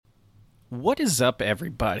What is up,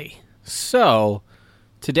 everybody? So,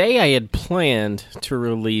 today I had planned to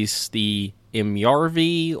release the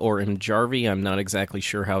Imjarvi, or Imjarvi, I'm not exactly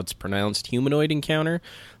sure how it's pronounced, humanoid encounter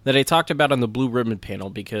that I talked about on the Blue Ribbon panel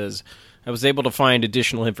because I was able to find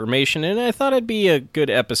additional information and I thought it'd be a good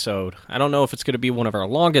episode. I don't know if it's going to be one of our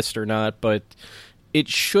longest or not, but it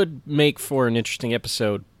should make for an interesting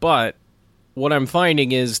episode. But what I'm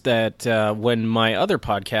finding is that when my other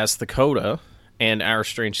podcast, The Coda, and Our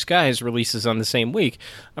Strange Skies releases on the same week,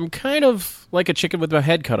 I'm kind of like a chicken with my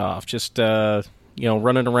head cut off, just,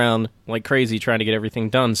 running around like crazy trying to get everything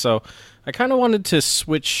done. So I kind of wanted to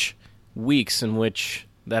switch weeks in which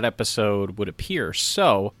that episode would appear.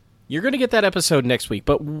 So you're going to get that episode next week,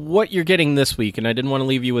 but what you're getting this week, and I didn't want to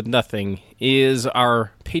leave you with nothing, is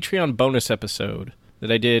our Patreon bonus episode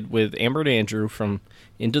that I did with Amber and Andrew from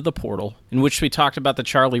Into the Portal, in which we talked about the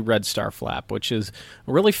Charlie Red Star flap, which is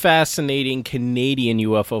a really fascinating Canadian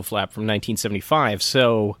UFO flap from 1975.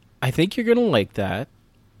 So I think you're going to like that,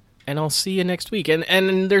 and I'll see you next week.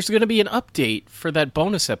 And there's going to be an update for that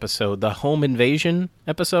bonus episode, the home invasion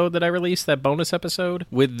episode that I released, that bonus episode,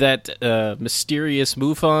 with that mysterious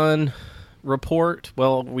MUFON report.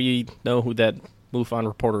 Well, we know who that MUFON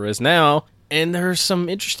reporter is now. And there's some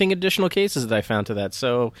interesting additional cases that I found to that.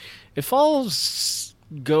 So if all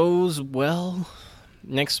goes well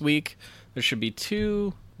next week, there should be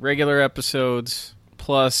 2 regular episodes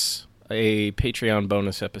plus a Patreon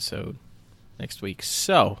bonus episode next week.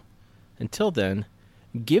 So until then,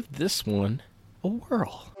 give this one a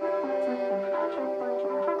whirl.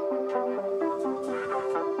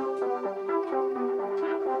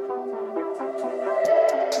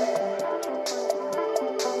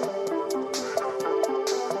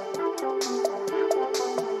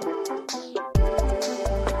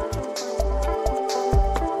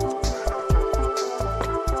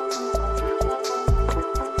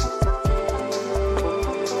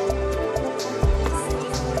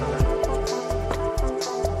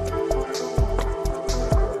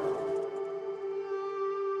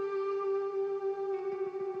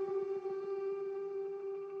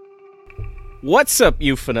 What's up,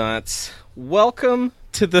 UFOnauts? Welcome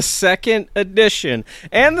to the second edition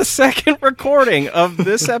and the second recording of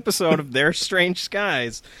this episode of Their Strange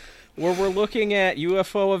Skies, where we're looking at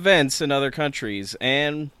UFO events in other countries,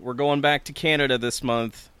 and we're going back to Canada this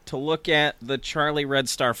month to look at the Charlie Red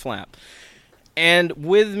Star flap. And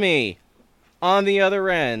with me, on the other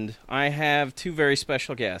end, I have 2 very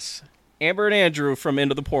special guests, Amber and Andrew from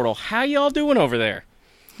Into the Portal. How y'all doing over there?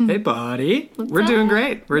 Hey, buddy. We're doing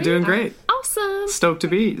great. We're doing great. Awesome. Stoked to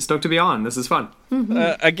be on. This is fun.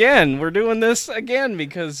 Again, we're doing this again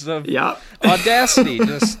because of Audacity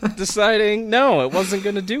just deciding, no, it wasn't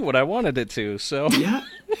going to do what I wanted it to. So yeah,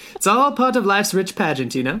 it's all part of life's rich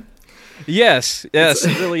pageant, you know? Yes,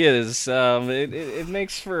 it really is. It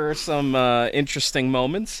makes for some interesting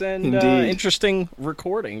moments and interesting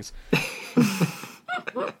recordings.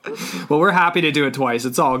 Well, we're happy to do it twice.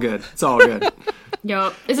 It's all good.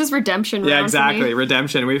 Yup. This is redemption. Yeah, exactly.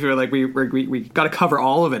 Redemption. We feel like we got to cover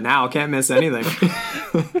all of it now. Can't miss anything.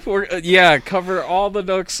 Cover all the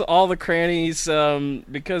nooks, all the crannies,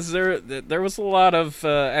 because there was a lot of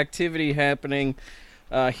activity happening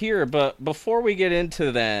here. But before we get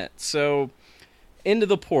into that, so Into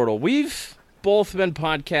the Portal, we've both been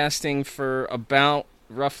podcasting for about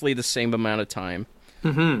roughly the same amount of time.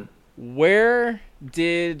 Mm-hmm. Where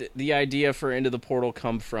did the idea for Into the Portal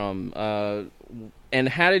come from? And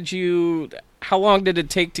how long did it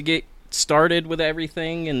take to get started with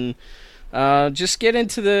everything? And just get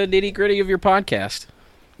into the nitty-gritty of your podcast.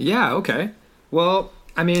 Yeah, okay. Well,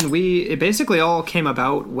 I mean, it basically all came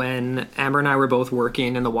about when Amber and I were both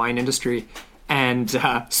working in the wine industry and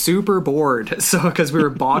super bored. So, because we were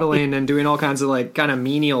bottling and doing all kinds of like kind of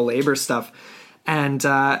menial labor stuff. And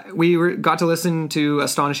we got to listen to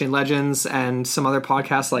Astonishing Legends and some other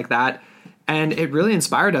podcasts like that. And it really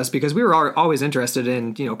inspired us because we were always interested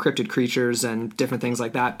in, cryptid creatures and different things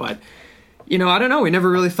like that. But, I don't know. We never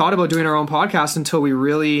really thought about doing our own podcast until we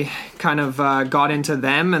really kind of got into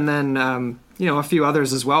them. And then, a few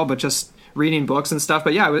others as well, but just reading books and stuff.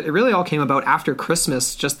 But yeah, it really all came about after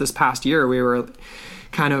Christmas just this past year. We were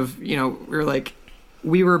kind of,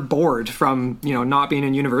 we were bored from, not being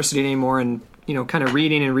in university anymore and, kind of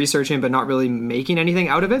reading and researching, but not really making anything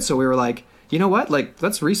out of it. So we were like, you know what? Like,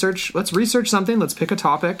 let's research something. Let's pick a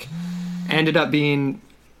topic. Ended up being,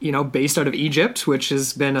 based out of Egypt, which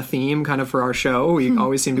has been a theme kind of for our show. We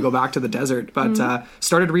always seem to go back to the desert, but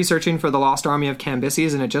started researching for the Lost Army of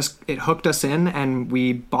Cambyses, and it hooked us in, and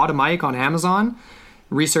we bought a mic on Amazon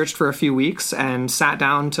researched for a few weeks and sat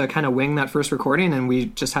down to kind of wing that first recording, and we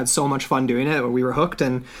just had so much fun doing it. We were hooked,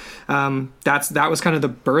 and that was kind of the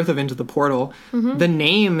birth of Into the Portal. The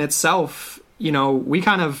name itself, we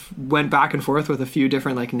kind of went back and forth with a few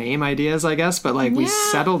different like name ideas, I guess, but like we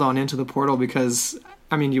settled on Into the Portal because,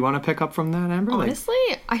 I mean, you want to pick up from that, Amber? Honestly,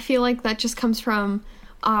 I feel like that just comes from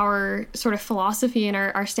our sort of philosophy and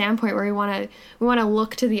our standpoint, where we want to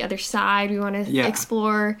look to the other side. We want to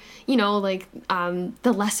explore, the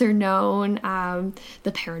lesser known,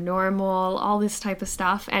 the paranormal, all this type of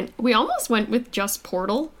stuff. And we almost went with just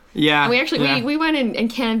Portal. Yeah. And we actually, we went and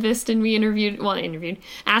canvassed, and we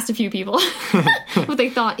asked a few people what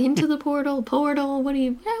they thought. Into the Portal, what do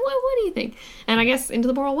you think? And I guess Into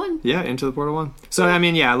the Portal won. Yeah, Into the Portal won. So, I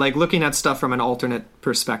mean, like looking at stuff from an alternate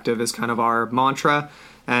perspective is kind of our mantra.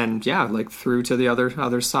 And yeah, like through to the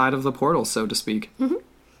other side of the portal, so to speak.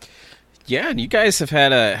 Yeah, and you guys have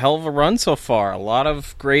had a hell of a run so far. A lot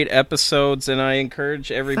of great episodes, and I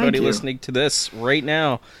encourage everybody listening to this right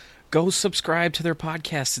now, go subscribe to their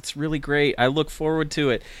podcast. It's really great. I look forward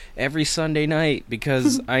to it every Sunday night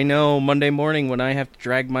because I know Monday morning when I have to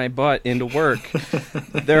drag my butt into work,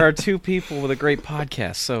 there are two people with a great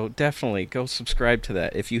podcast. So definitely go subscribe to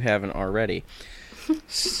that if you haven't already.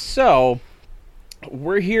 So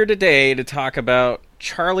we're here today to talk about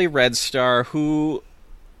Charlie Redstar, who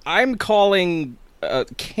I'm calling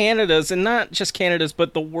Canada's, and not just Canada's,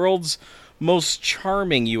 but the world's most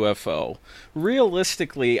charming UFO.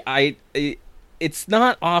 Realistically, it's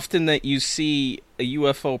not often that you see a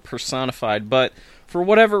UFO personified, but for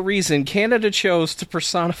whatever reason, Canada chose to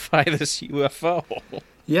personify this UFO.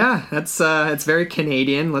 Yeah, it's very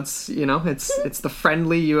Canadian. It's the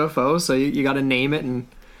friendly UFO, so you got to name it, and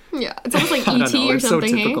yeah, it's almost like E.T. or something.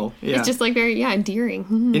 So typical. Hey? Yeah. It's just like very endearing.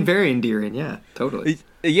 And very endearing, yeah, totally.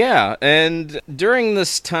 Yeah, and during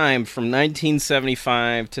this time from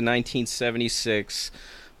 1975 to 1976,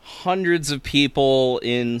 hundreds of people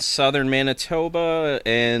in southern Manitoba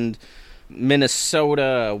and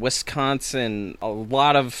Minnesota, Wisconsin, a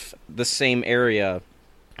lot of the same area,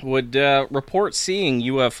 would report seeing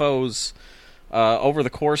UFOs over the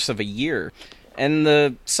course of a year. And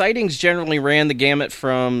the sightings generally ran the gamut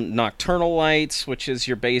from nocturnal lights, which is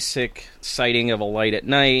your basic sighting of a light at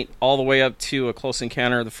night, all the way up to a close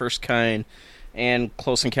encounter of the first kind and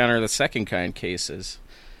close encounter of the second kind cases.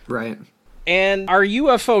 Right. And our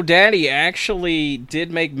UFO daddy actually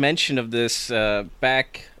did make mention of this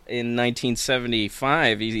back in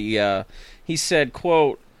 1975. He said,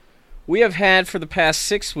 quote, "We have had for the past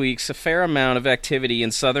 6 weeks a fair amount of activity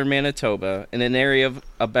in southern Manitoba in an area of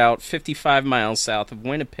about 55 miles south of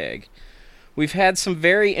Winnipeg. We've had some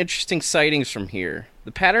very interesting sightings from here.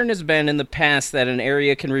 The pattern has been in the past that an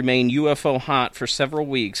area can remain UFO hot for several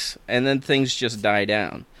weeks and then things just die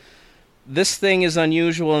down. This thing is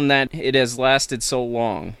unusual in that it has lasted so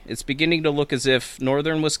long. It's beginning to look as if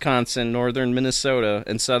northern Wisconsin, northern Minnesota,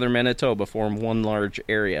 and southern Manitoba form one large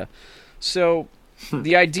area." So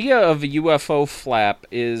the idea of a UFO flap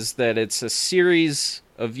is that it's a series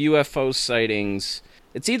of UFO sightings.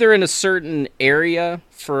 It's either in a certain area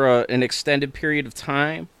for an extended period of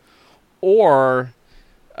time, or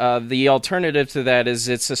the alternative to that is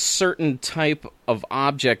it's a certain type of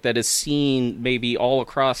object that is seen maybe all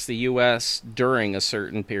across the U.S. during a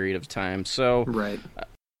certain period of time. So right.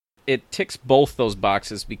 It ticks both those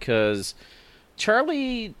boxes because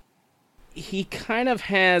Charlie, he kind of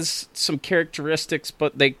has some characteristics,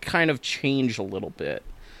 but they kind of change a little bit.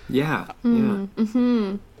 Yeah.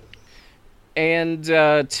 Mm-hmm. And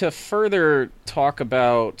to further talk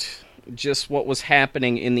about just what was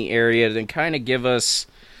happening in the area and kind of give us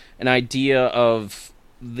an idea of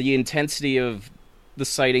the intensity of the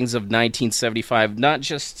sightings of 1975, not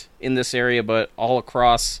just in this area, but all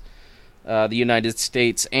across the United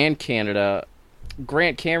States and Canada.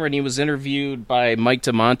 Grant Cameron, he was interviewed by Mike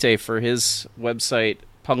DeMonte for his website,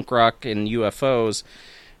 Punk Rock and UFOs,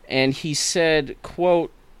 and he said,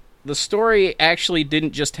 quote, "The story actually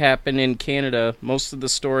didn't just happen in Canada. Most of the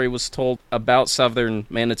story was told about southern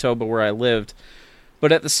Manitoba where I lived.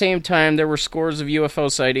 But at the same time, there were scores of UFO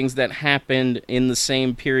sightings that happened in the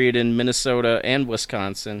same period in Minnesota and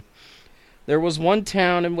Wisconsin. There was one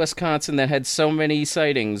town in Wisconsin that had so many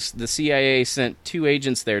sightings, the CIA sent 2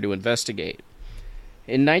 agents there to investigate.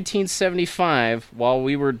 In 1975, while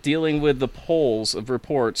we were dealing with the polls of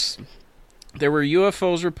reports, there were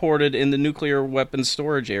UFOs reported in the nuclear weapons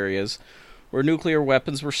storage areas where nuclear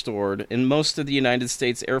weapons were stored in most of the United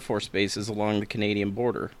States Air Force bases along the Canadian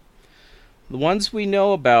border. The ones we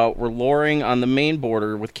know about were Loring on the Maine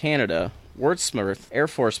border with Canada, Wurtsmith Air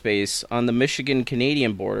Force Base on the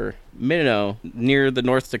Michigan-Canadian border, Minnow near the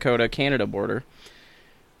North Dakota-Canada border,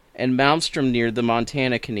 and Malmstrom near the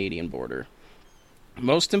Montana-Canadian border.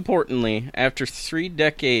 Most importantly, after 3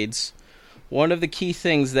 decades, one of the key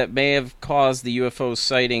things that may have caused the UFO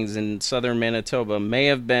sightings in southern Manitoba may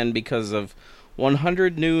have been because of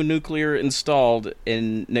 100 new nuclear installed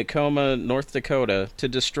in Tacoma, North Dakota, to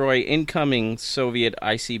destroy incoming Soviet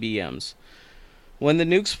ICBMs. When the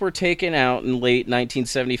nukes were taken out in late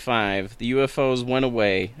 1975, the UFOs went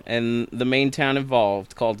away, and the main town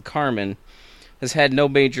involved, called Carmen, has had no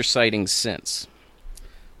major sightings since.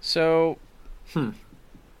 So,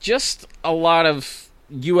 just a lot of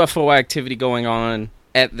UFO activity going on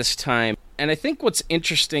at this time. And I think what's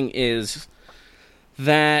interesting is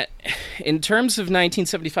that in terms of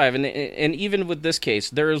 1975, and even with this case,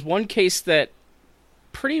 there is one case that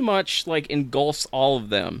pretty much like engulfs all of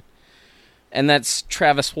them, and that's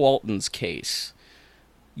Travis Walton's case.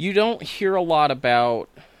 You don't hear a lot about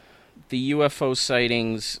the UFO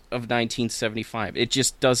sightings of 1975. It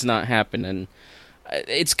just does not happen, and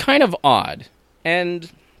it's kind of odd.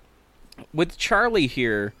 And with Charlie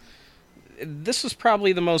here, this was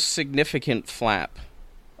probably the most significant flap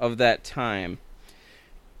of that time.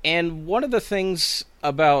 And one of the things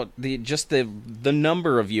about the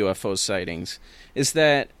number of UFO sightings is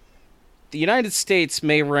that the United States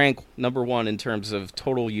may rank number 1 in terms of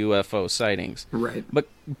total UFO sightings. Right.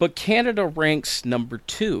 But Canada ranks number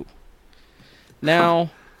 2. Now,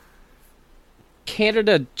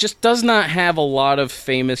 Canada just does not have a lot of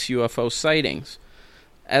famous UFO sightings,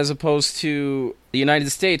 as opposed to the United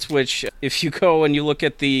States, which, if you go and you look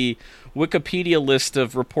at the Wikipedia list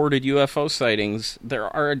of reported UFO sightings, there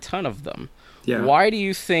are a ton of them. Yeah. Why do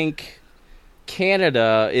you think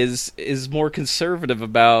Canada is more conservative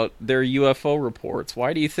about their UFO reports?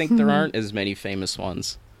 Why do you think there aren't as many famous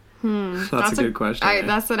ones? That's a good question.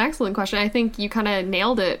 That's an excellent question. I think you kind of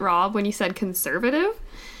nailed it, Rob, when you said conservative.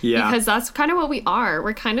 Yeah. Because that's kind of what we are.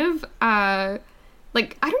 We're kind of,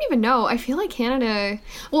 like, I don't even know. I feel like Canada,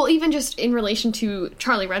 well, even just in relation to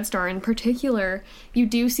Charlie Red Star in particular, you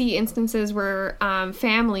do see instances where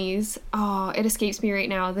families, it escapes me right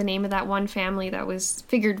now, the name of that one family that was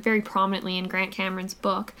figured very prominently in Grant Cameron's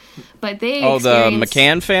book, but they the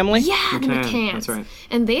McCann family? Yeah, the McCanns. That's right.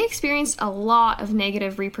 And they experienced a lot of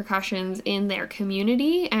negative repercussions in their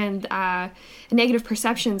community and negative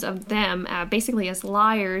perceptions of them, basically as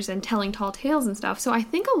liars and telling tall tales and stuff. So I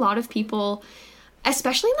think a lot of people,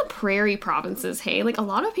 especially in the prairie provinces, like a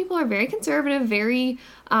lot of people are very conservative, very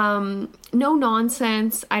no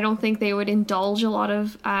nonsense. I don't think they would indulge a lot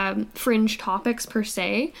of fringe topics per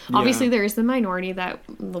se. Yeah. Obviously there is the minority that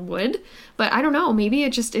would, but I don't know, maybe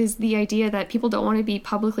it just is the idea that people don't want to be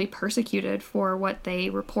publicly persecuted for what they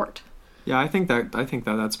report. Yeah, I think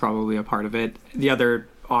that's probably a part of it. The other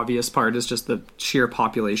obvious part is just the sheer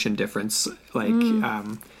population difference. Like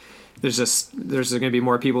there's going to be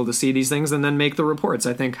more people to see these things and then make the reports.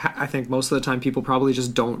 I think most of the time people probably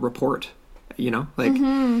just don't report,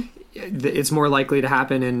 it's more likely to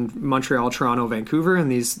happen in Montreal, Toronto, Vancouver, and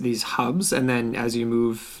these hubs. And then as you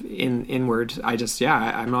move inward,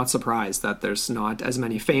 I'm not surprised that there's not as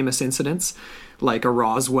many famous incidents like a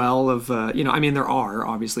Roswell of, there are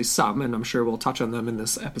obviously some, and I'm sure we'll touch on them in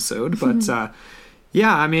this episode, but I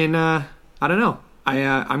don't know.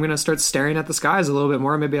 I'm going to start staring at the skies a little bit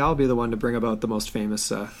more. Maybe I'll be the one to bring about the most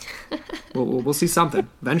famous. We'll see something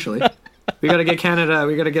eventually. We got to get Canada.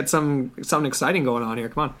 We got to get something exciting going on here.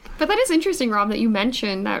 Come on. But that is interesting, Rob, that you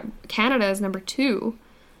mentioned that Canada is number 2.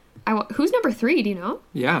 Who's number 3? Do you know?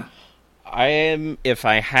 Yeah. If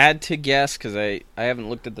I had to guess, because I haven't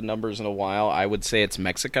looked at the numbers in a while, I would say it's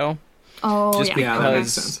Mexico. Oh, just yeah. That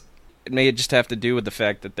makes sense. It may just have to do with the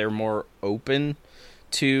fact that they're more open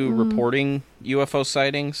to reporting UFO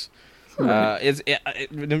sightings.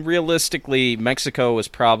 Realistically, Mexico is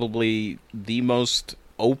probably the most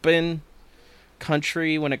open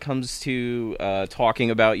country when it comes to talking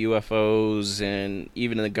about UFOs and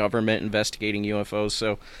even the government investigating UFOs.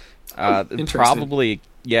 So it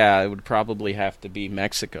would probably have to be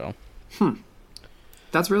Mexico.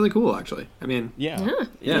 That's really cool, actually. I mean, yeah,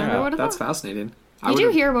 that's fascinating. You do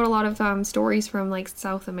hear about a lot of stories from like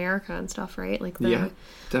South America and stuff, right? Like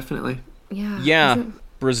definitely. Yeah.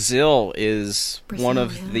 Brazil is one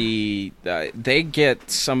of the. They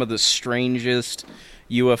get some of the strangest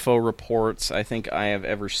UFO reports I think I have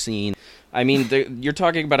ever seen. I mean, you're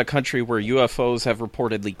talking about a country where UFOs have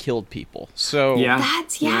reportedly killed people. So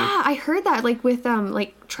I heard that, like with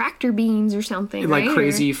like tractor beams or something, like right?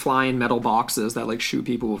 crazy flying metal boxes that like shoot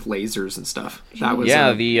people with lasers and stuff. That was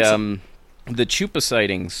the Chupa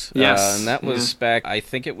sightings. Yes, and that was back. I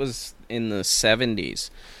think it was in the 70s.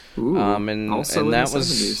 Ooh, and also and in that the was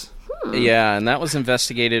 70s. Yeah, and that was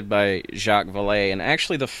investigated by Jacques Vallée. And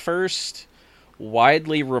actually the first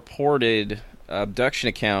widely reported abduction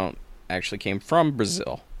account actually came from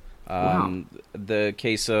Brazil. Wow. The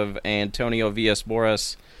case of Antonio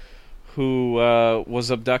Villas-Boas, who was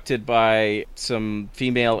abducted by some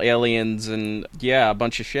female aliens, and a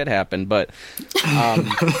bunch of shit happened. But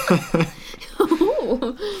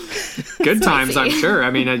good times, I'm sure.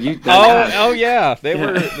 I mean, yeah, they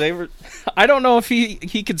were. I don't know if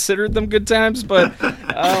he considered them good times, but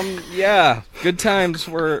good times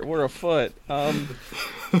were afoot.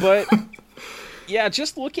 But yeah,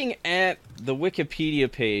 just looking at the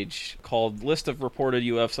Wikipedia page called List of Reported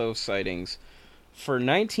UFO Sightings, for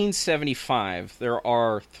 1975, there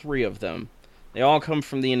are 3 of them. They all come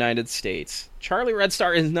from the United States. Charlie Red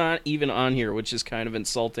Star is not even on here, which is kind of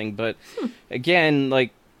insulting, but again,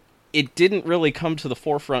 like, it didn't really come to the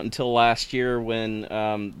forefront until last year when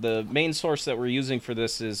the main source that we're using for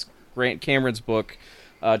this is Grant Cameron's book,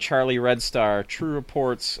 Charlie Red Star, True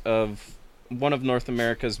Reports of one of North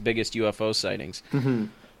America's biggest UFO sightings. Mm-hmm.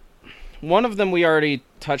 One of them we already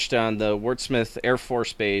touched on, the Wurtsmith Air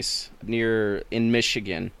Force Base in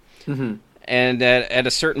Michigan. Mm-hmm. And at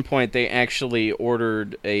a certain point, they actually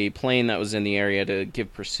ordered a plane that was in the area to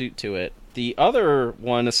give pursuit to it. The other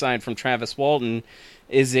one, aside from Travis Walton,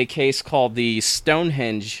 is a case called the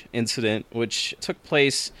Stonehenge incident, which took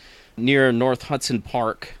place near North Hudson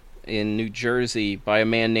Park in New Jersey by a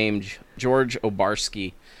man named George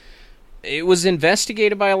Obarski. It was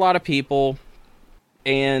investigated by a lot of people,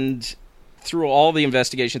 and through all the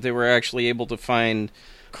investigations, they were actually able to find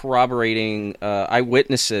corroborating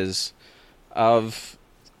eyewitnesses of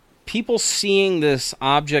people seeing this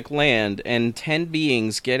object land and 10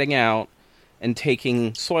 beings getting out and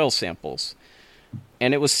taking soil samples.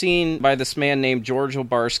 And it was seen by this man named George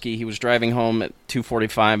Obarski. He was driving home at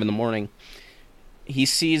 2:45 in the morning. He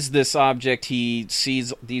sees this object. He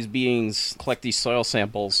sees these beings collect these soil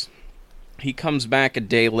samples. He comes back a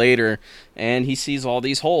day later, and he sees all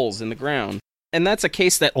these holes in the ground. And that's a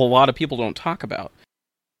case that a lot of people don't talk about.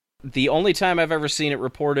 The only time I've ever seen it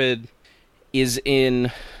reported is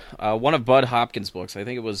in one of Bud Hopkins' books. I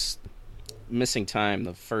think it was Missing Time,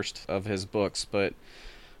 the first of his books. But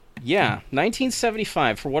yeah,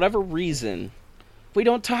 1975, for whatever reason, we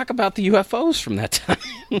don't talk about the UFOs from that time.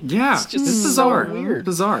 Yeah, it's just bizarre. So weird.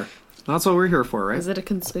 Bizarre. That's what we're here for, right? Is it a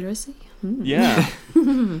conspiracy? Yeah.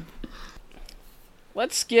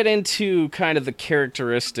 Let's get into kind of the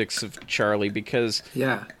characteristics of Charlie, because,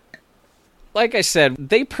 like I said,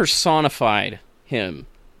 they personified him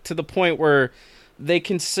to the point where they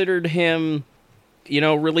considered him,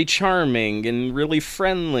 really charming and really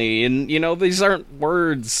friendly. And, these aren't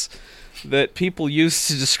words that people use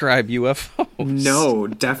to describe UFOs. No,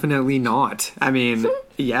 definitely not. I mean,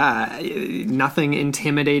 nothing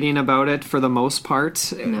intimidating about it for the most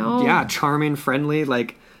part. No. Yeah, charming, friendly,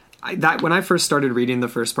 like... when I first started reading the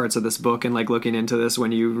first parts of this book and like looking into this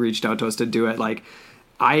when you reached out to us to do it, like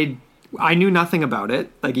I knew nothing about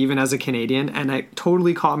it, like even as a Canadian, and it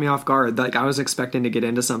totally caught me off guard. Like I was expecting to get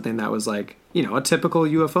into something that was like, a typical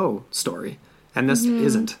UFO story, and this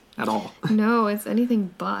isn't at all. No, it's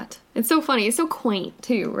anything but. It's so funny. It's so quaint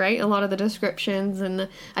too, right? A lot of the descriptions and the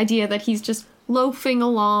idea that he's just loafing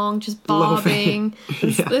along, just bobbing.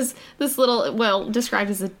 This little, described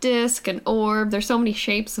as a disc, an orb. There's so many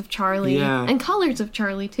shapes of Charlie and colors of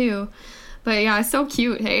Charlie too. But yeah, it's so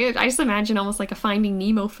cute. Hey, I just imagine almost like a Finding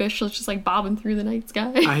Nemo fish that's just like bobbing through the night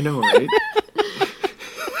sky. I know, right?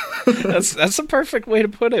 That's a perfect way to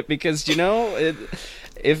put it, because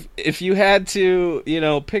if you had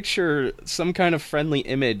to, picture some kind of friendly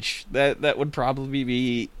image, that would probably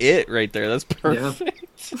be it right there. That's perfect.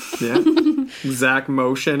 Yeah. Exact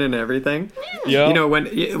motion and everything. Yeah.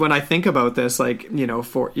 When I think about this, like,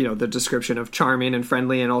 for, the description of charming and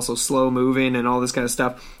friendly and also slow moving and all this kind of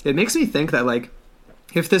stuff, it makes me think that, like,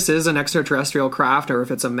 if this is an extraterrestrial craft or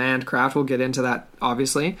if it's a manned craft, we'll get into that,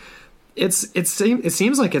 obviously. It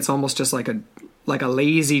seems like it's almost just like a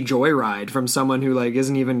lazy joyride from someone who like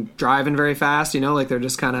isn't even driving very fast, like they're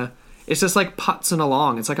just kind of, it's just like putzing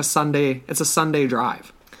along. It's like a Sunday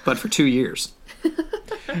drive, but for 2 years.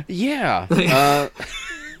 Yeah.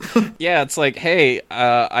 Yeah, it's like, hey,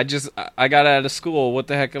 I got out of school. What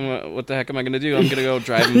the heck am I gonna do? I'm gonna go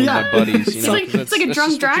driving with my buddies. It's like a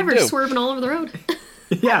drunk driver swerving all over the road.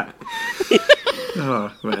 Yeah.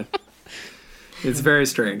 Oh man, it's very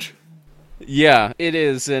strange. Yeah, it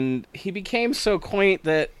is, and he became so quaint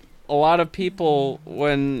that a lot of people,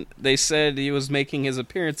 when they said he was making his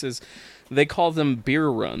appearances, they called them beer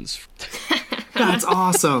runs. That's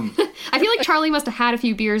awesome. I feel like Charlie must have had a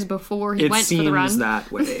few beers before he went for the run. It seems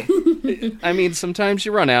that way. I mean, sometimes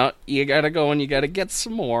you run out. You gotta go and you gotta get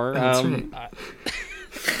some more. That's right.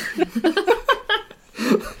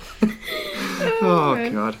 Oh,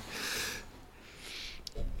 God.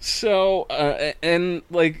 So, and,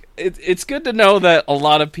 like, it's good to know that a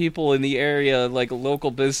lot of people in the area, like, local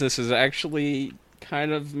businesses, actually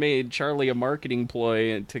kind of made Charlie a marketing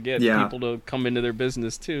ploy to get people to come into their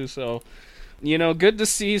business, too. So, you know, good to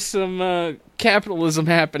see some capitalism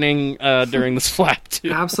happening during this flap,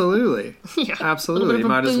 too. Absolutely. Yeah, Absolutely.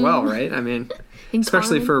 Might as well, right? I mean,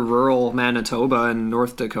 especially for rural Manitoba and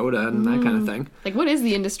North Dakota and that kind of thing. Like, what is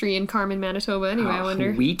the industry in Carmen, Manitoba, anyway, I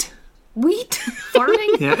wonder? Wheat. Wheat?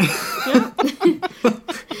 Farming? Yeah.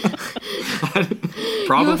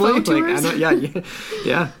 Probably. UFO tours?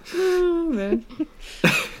 Yeah. Oh, man.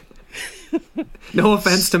 No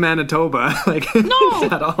offense to Manitoba, like, No!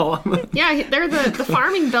 at all. Yeah, they're the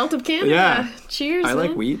farming belt of Canada. Yeah. Cheers, I like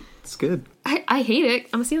man. wheat. It's good. I hate it.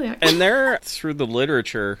 I'm a celiac. And they're, through the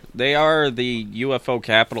literature, they are the UFO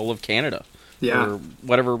capital of Canada. Yeah. For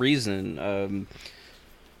whatever reason.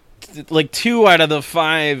 Like 2 out of the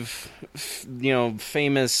 5,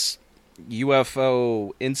 famous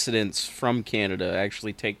UFO incidents from Canada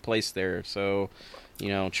actually take place there. So,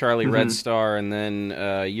 Charlie Red Star, and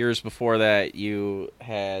then years before that, you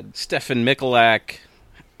had Stefan Michalak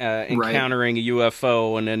encountering a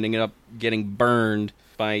UFO and ending up getting burned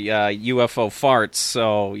by UFO farts.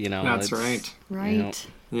 So, That's right. Right.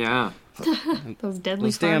 Yeah. Those deadly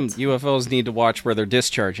Those damn farts. UFOs need to watch where they're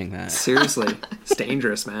discharging that. Seriously. It's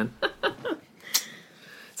dangerous, man.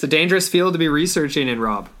 It's a dangerous field to be researching in,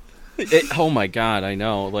 Rob. Oh my God, I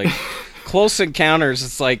know. Like, close encounters,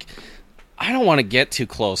 it's like, I don't want to get too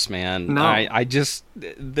close, man. No. I just,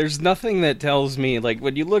 there's nothing that tells me, like,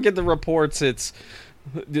 when you look at the reports, it's,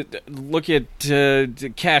 look at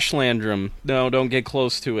Cash Landrum. No, don't get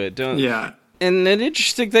close to it. Don't. Yeah. And an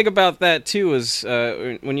interesting thing about that, too, is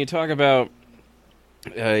when you talk about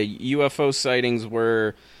UFO sightings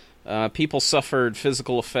where people suffered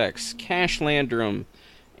physical effects, Cash Landrum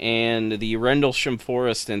and the Rendlesham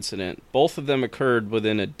Forest incident, both of them occurred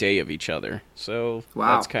within a day of each other. So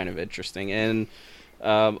that's kind of interesting. And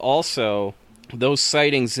also, those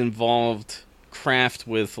sightings involved craft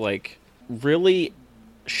with, like, really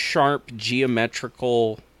sharp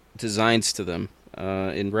geometrical designs to them.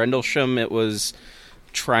 In Rendlesham, it was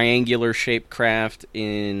triangular-shaped craft.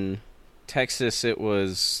 In Texas, it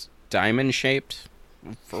was diamond-shaped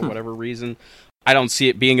for whatever reason. I don't see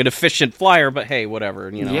it being an efficient flyer, but hey,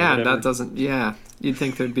 whatever. Whatever. That doesn't... Yeah, you'd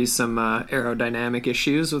think thered be some aerodynamic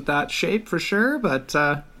issues with that shape for sure, but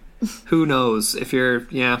who knows if you're...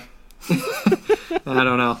 Yeah. I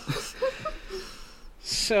don't know.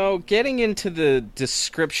 So, getting into the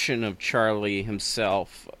description of Charlie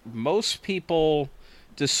himself, most people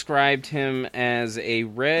described him as a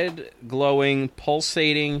red, glowing,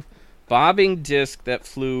 pulsating, bobbing disc that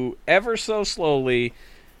flew ever so slowly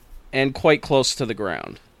and quite close to the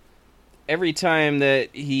ground. Every time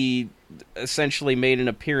that he essentially made an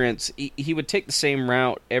appearance, he would take the same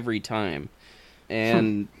route every time.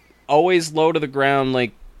 And always low to the ground,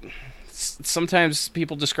 like, sometimes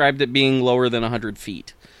people described it being lower than 100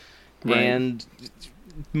 feet. Right. And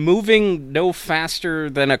moving no faster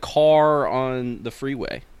than a car on the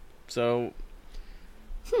freeway. So...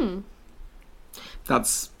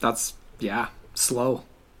 That's slow.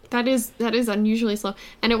 That is unusually slow.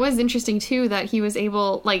 And it was interesting, too, that he was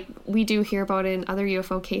able, like we do hear about in other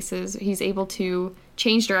UFO cases, he's able to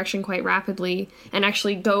change direction quite rapidly and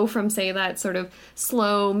actually go from, say, that sort of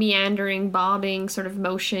slow, meandering, bobbing sort of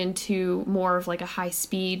motion to more of like a high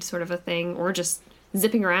speed sort of a thing, or just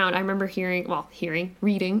zipping around. I remember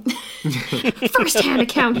reading, first-hand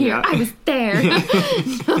account here. Yeah. I was there.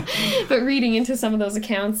 But reading into some of those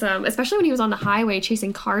accounts, especially when he was on the highway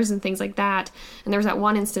chasing cars and things like that. And there was that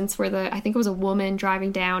one instance where I think it was a woman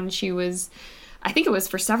driving down, and she was, I think it was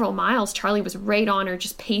for several miles, Charlie was right on her,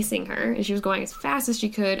 just pacing her, and she was going as fast as she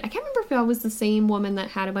could. I can't remember if that was the same woman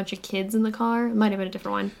that had a bunch of kids in the car. It might have been a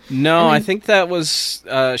different one. No, I think that was,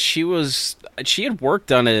 she had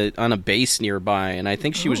worked on a base nearby, and I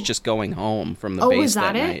think she was just going home from the base was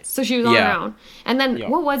that it? night. So she was on her own. And then,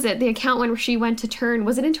 what was it? The account when she went to turn,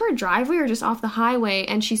 was it into her driveway or just off the highway,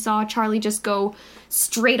 and she saw Charlie just go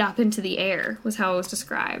straight up into the air, was how it was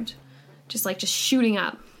described. Just shooting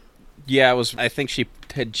up. Yeah, it was. I think she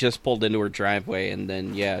had just pulled into her driveway, and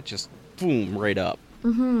then, just boom, right up.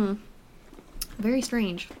 Mm-hmm. Very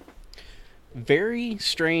strange. Very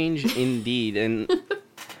strange indeed. And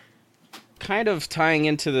kind of tying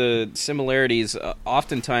into the similarities,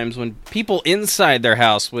 oftentimes when people inside their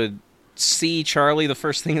house would see Charlie, the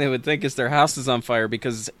first thing they would think is their house is on fire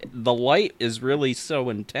because the light is really so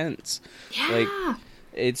intense. Yeah. Like,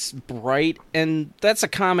 it's bright, and that's a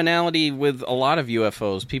commonality with a lot of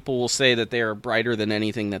UFOs. People will say that they are brighter than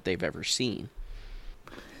anything that they've ever seen.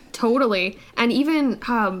 Totally. And even,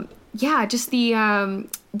 just the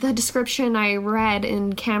description I read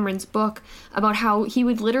in Cameron's book about how he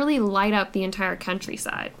would literally light up the entire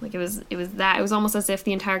countryside. Like, it was almost as if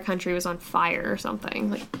the entire country was on fire or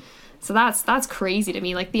something. Like, so that's crazy to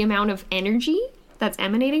me. Like, the amount of energy that's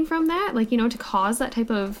emanating from that, like, to cause that type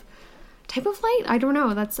of light. I don't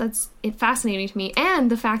know. That's it fascinating to me.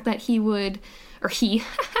 And the fact that he would, or he,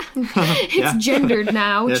 it's gendered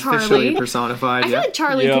now, it's Charlie. Officially personified. I feel like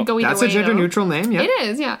Charlie could go either way. That's a gender neutral name, yeah. It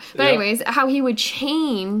is, yeah. But anyways, how he would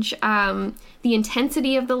change the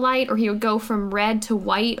intensity of the light, or he would go from red to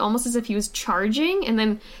white, almost as if he was charging, and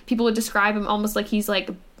then people would describe him almost like he's like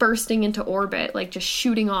bursting into orbit, like just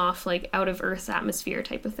shooting off like out of Earth's atmosphere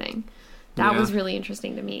type of thing. That was really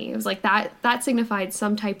interesting to me. It was like that signified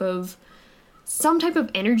some type of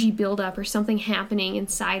energy buildup or something happening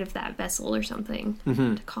inside of that vessel or something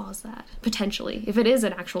to cause that, potentially, if it is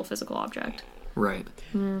an actual physical object. Right.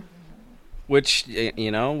 Which,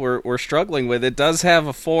 we're struggling with. It does have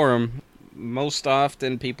a form. Most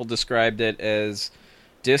often people described it as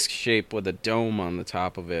disc-shaped with a dome on the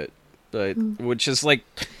top of it, but which is like,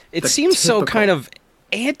 it seems so kind of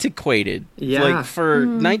antiquated. Like, for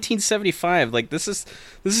 1975, like, this is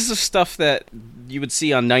the stuff that you would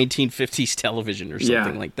see on 1950s television or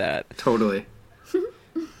something like that. Totally.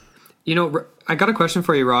 I got a question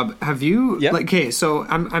for you, Rob. Have you so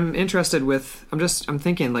I'm interested with I'm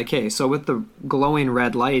thinking like, hey, so with the glowing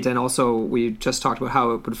red light, and also we just talked about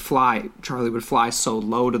how it would fly, Charlie would fly so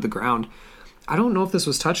low to the ground. I don't know if this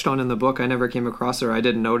was touched on in the book. I never came across it, or I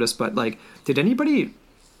didn't notice, but like, did anybody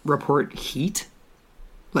report heat?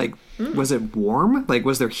 Like, was it warm? Like,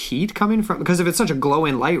 was there heat coming from? Because if it's such a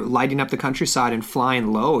glowing light lighting up the countryside and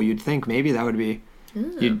flying low, you'd think maybe that would be,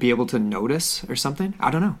 you'd be able to notice or something. I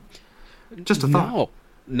don't know. Just a thought.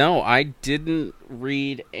 No, I didn't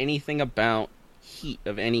read anything about heat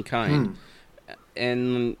of any kind.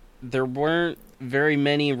 And there weren't very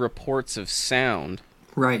many reports of sound.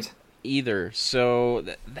 Right. Either. So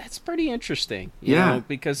that's pretty interesting. You know,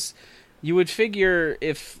 because you would figure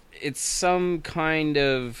if it's some kind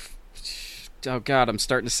of... Oh, God, I'm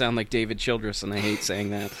starting to sound like David Childress, and I hate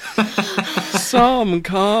saying that. Some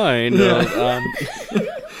kind of...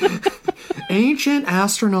 Ancient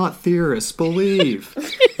astronaut theorists believe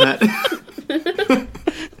that...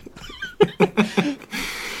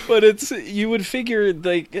 But you would figure,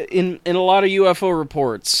 like, in a lot of UFO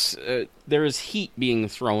reports, there is heat being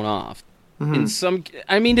thrown off. In some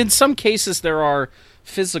cases, there are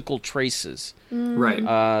physical traces. Right.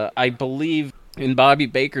 I believe in Bobby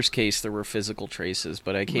Baker's case there were physical traces,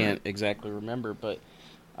 but I can't exactly remember. But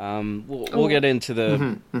we'll get into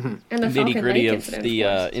the nitty-gritty of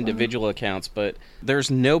the individual accounts. But there's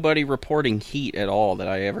nobody reporting heat at all that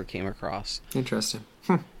I ever came across. Interesting.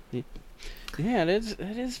 Yeah, it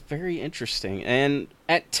is very interesting. And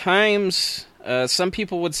at times, some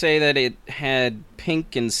people would say that it had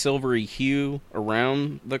pink and silvery hue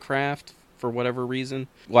around the craft for whatever reason,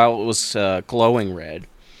 while it was glowing red.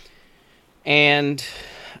 And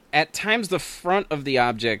at times the front of the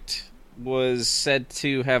object was said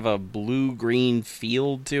to have a blue-green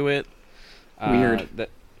field to it. Weird.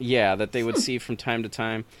 That they would see from time to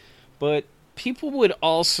time. But people would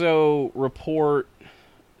also report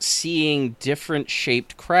seeing different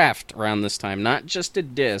shaped craft around this time. Not just a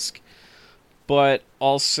disc, but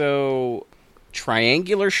also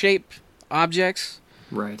triangular shaped objects.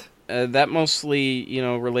 Right. That mostly,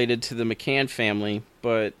 related to the McCann family,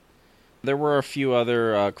 but there were a few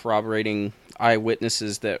other corroborating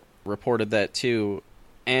eyewitnesses that reported that too.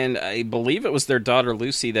 And I believe it was their daughter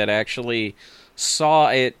Lucy that actually saw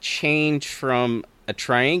it change from a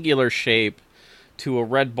triangular shape to a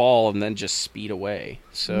red ball and then just speed away.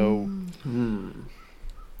 So...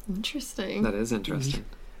 Interesting. That is interesting.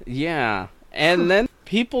 Yeah. And then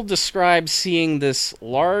people describe seeing this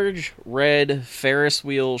large red Ferris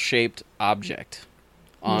wheel-shaped object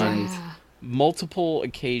on multiple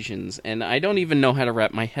occasions, and I don't even know how to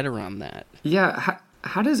wrap my head around that. Yeah,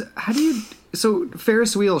 how do you... So,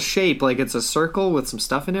 Ferris wheel shape, like it's a circle with some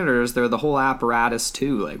stuff in it, or is there the whole apparatus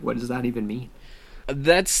too? Like, what does that even mean?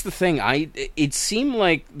 That's the thing. It seemed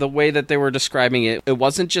like the way that they were describing it, it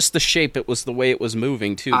wasn't just the shape, it was the way it was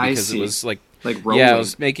moving too, because it was like rolling. Yeah, it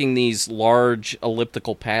was making these large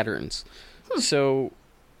elliptical patterns. So,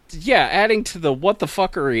 yeah, adding to the what the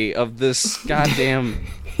fuckery of this goddamn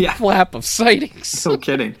flap of sightings. No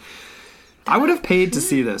kidding. I would have paid to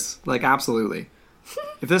see this. Like, absolutely.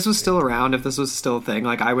 If this was still around, if this was still a thing,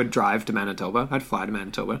 like, I would drive to Manitoba. I'd fly to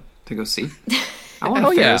Manitoba to go see. I want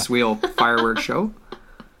a Ferris wheel fireworks show.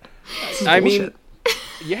 I mean,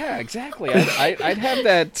 yeah, exactly. I'd have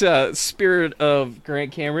that spirit of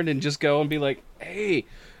Grant Cameron and just go and be like, hey,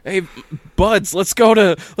 buds, let's go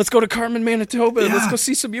to Carmen, Manitoba. Yeah. Let's go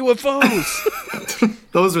see some UFOs.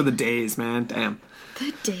 Those were the days, man. Damn.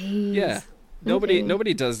 The days. Yeah.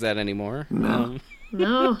 Nobody does that anymore. No.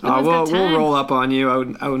 No. We'll roll up on you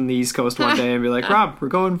out on the East Coast one day and be like, Rob, we're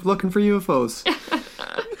going looking for UFOs.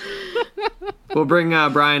 We'll bring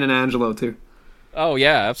Brian and Angelo too. Oh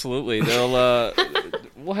yeah, absolutely.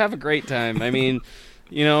 We'll have a great time. I mean,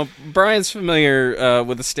 Brian's familiar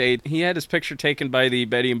with the state. He had his picture taken by the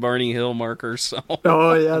Betty and Barney Hill markers. So.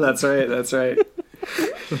 Oh yeah, that's right.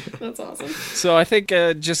 That's awesome. So I think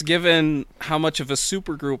just given how much of a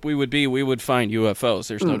supergroup we would be, we would find UFOs.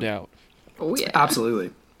 There's no doubt. Oh yeah,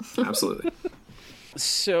 absolutely.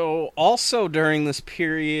 So also during this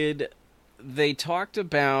period, they talked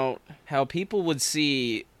about how people would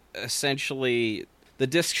see essentially the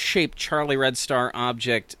disc-shaped Charlie Red Star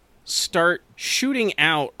object start shooting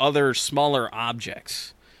out other smaller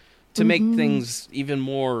objects to make things even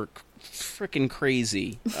more freaking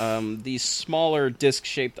crazy. These smaller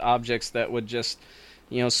disc-shaped objects that would just,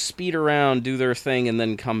 speed around, do their thing, and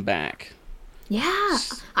then come back. Yeah,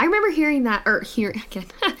 I remember hearing that, or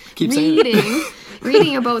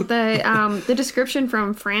reading about the description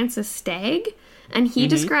from Francis Stagg, and he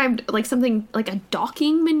described like something like a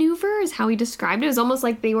docking maneuver is how he described it. It was almost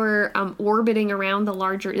like they were orbiting around the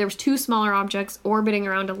larger. There was two smaller objects orbiting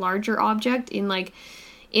around a larger object in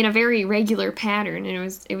a very regular pattern, and it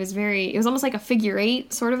was almost like a figure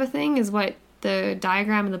eight sort of a thing, is what the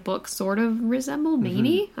diagram in the book sort of resembled,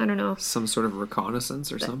 maybe. I don't know. Some sort of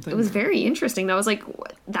reconnaissance or something. It was very interesting. That was like,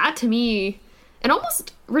 that to me, it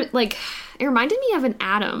almost, it reminded me of an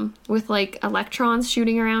atom with, like, electrons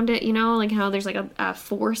shooting around it, like how there's, like, a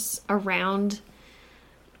force around,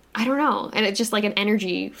 I don't know, and it's just, like, an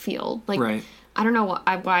energy field. Like, right. I don't know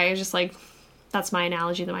why I was just, like, that's my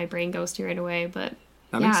analogy that my brain goes to right away, but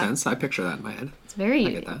that makes sense. I picture that in my head. It's very...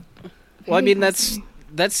 I get that. Well, I mean, that's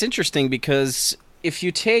interesting because if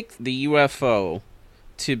you take the UFO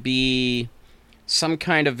to be some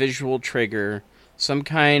kind of visual trigger, some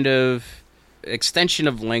kind of extension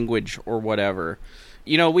of language or whatever,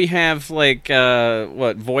 we have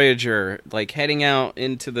Voyager, like heading out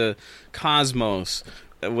into the cosmos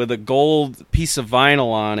with a gold piece of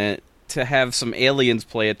vinyl on it to have some aliens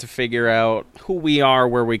play it to figure out who we are,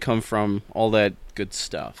 where we come from, all that good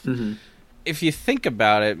stuff. Mm-hmm. If you think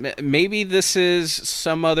about it, maybe this is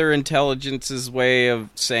some other intelligence's way of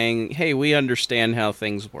saying, hey, we understand how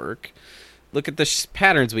things work. Look at the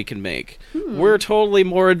patterns we can make. We're totally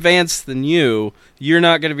more advanced than you. You're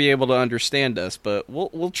not going to be able to understand us, but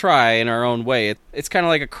we'll try in our own way. It's kind of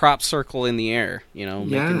like a crop circle in the air,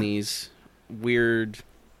 making these weird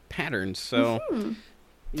patterns. So,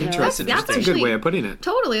 interesting. That's a good way of putting it.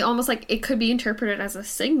 Totally, almost like it could be interpreted as a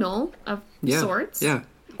signal of sorts. Yeah.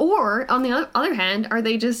 Or, on the other hand, are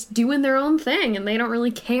they just doing their own thing and they don't really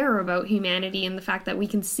care about humanity and the fact that we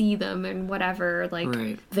can see them and whatever,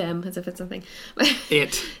 them, as if it's something.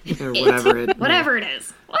 It. Or whatever it. Whatever it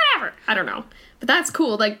is. Whatever. I don't know. But that's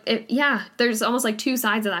cool. There's almost like two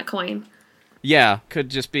sides of that coin. Yeah, could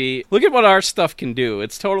just be, look at what our stuff can do.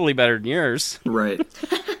 It's totally better than yours. Right.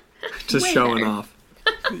 Just showing off.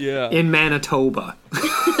 Yeah. In Manitoba.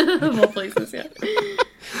 Of all places, yeah.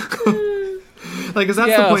 Because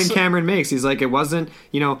that's the point Cameron makes. He's like, it wasn't,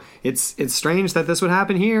 it's strange that this would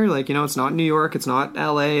happen here. Like, it's not New York, it's not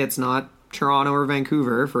LA, it's not Toronto or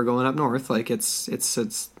Vancouver for going up north. Like, it's in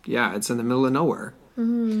the middle of nowhere.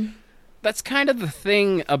 Mm-hmm. That's kind of the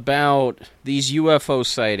thing about these UFO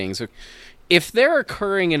sightings. If they're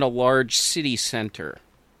occurring in a large city center,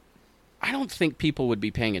 I don't think people would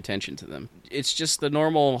be paying attention to them. It's just the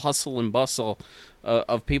normal hustle and bustle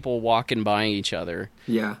of people walking by each other.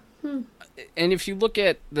 Yeah. And if you look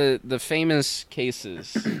at the famous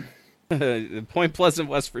cases, Point Pleasant,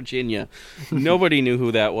 West Virginia, nobody knew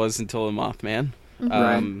who that was until the Mothman.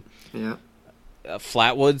 Right. Yeah.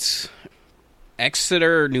 Flatwoods,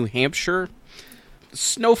 Exeter, New Hampshire,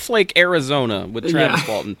 Snowflake, Arizona, with Travis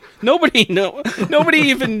Walton. Nobody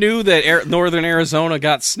even knew that northern Arizona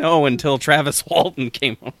got snow until Travis Walton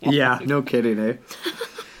came along. Yeah, no kidding, eh?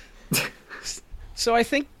 So I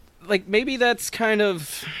think, maybe that's kind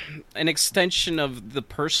of an extension of the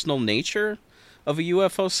personal nature of a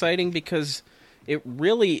UFO sighting, because it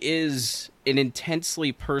really is an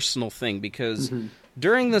intensely personal thing, because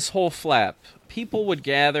during this whole flap, people would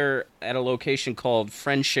gather at a location called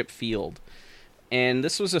Friendship Field. and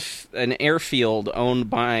this was an airfield owned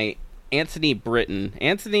by Anthony Britton.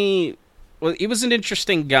 Anthony, well, he was an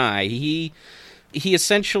interesting guy. He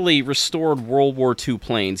essentially restored World War II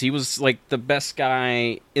planes. He was like the best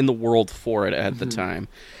guy in the world for it at the time.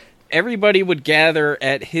 Everybody would gather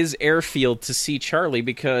at his airfield to see Charlie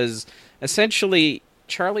because essentially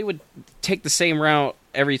Charlie would take the same route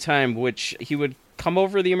every time, which he would come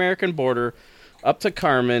over the American border, up to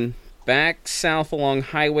Carmen, back south along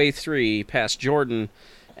Highway 3 past Jordan,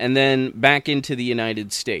 and then back into the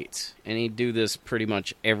United States. And he'd do this pretty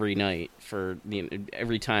much every night for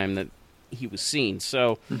every time that he was seen.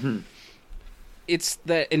 So it's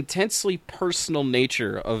the intensely personal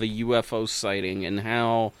nature of a UFO sighting and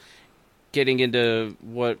how, getting into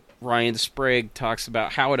what Ryan Sprague talks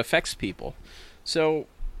about, how it affects people. So,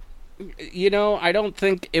 I don't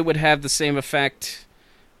think it would have the same effect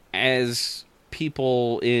as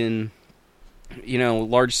people in,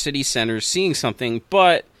 large city centers seeing something,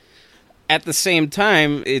 but at the same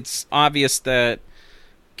time, it's obvious that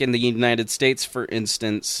in the United States, for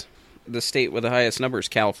instance, the state with the highest number is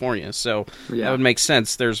California, so that would make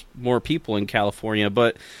sense. There's more people in California,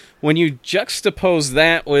 but when you juxtapose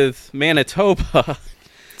that with Manitoba,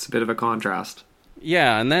 it's a bit of a contrast.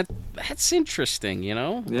 Yeah, and that's interesting,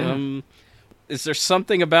 Yeah. Is there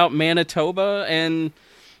something about Manitoba? And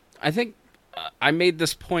I think I made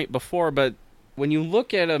this point before, but when you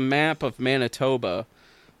look at a map of Manitoba,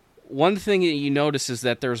 one thing that you notice is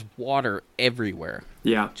that there's water everywhere.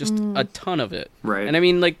 Yeah. Just a ton of it. Right. And I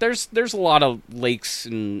mean, like, there's a lot of lakes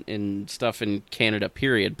and stuff in Canada,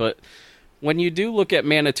 period. But when you do look at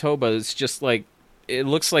Manitoba, it's just like, it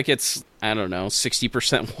looks like it's, I don't know,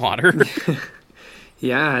 60% water.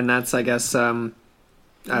 Yeah, and that's, I guess,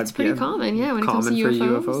 that's pretty common, when it comes to UFOs.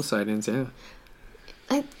 Common for UFO sightings, yeah.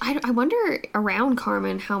 I wonder around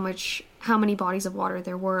Carmen how many bodies of water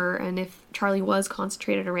there were, and if Charlie was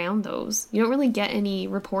concentrated around those. You don't really get any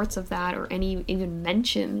reports of that or any even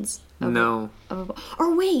mentions of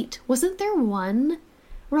or wait, wasn't there one,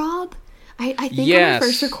 Rob? I think on the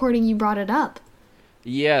first recording you brought it up.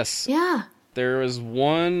 Yes. Yeah. There was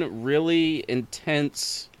one really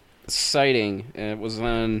intense sighting, and it was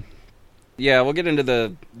on... Yeah, we'll get into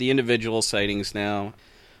the individual sightings now.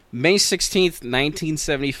 May 16th,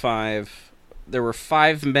 1975, there were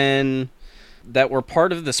 5 men that were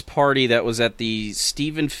part of this party that was at the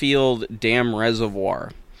Stephenfield Dam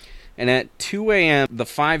Reservoir. And at 2 a.m., the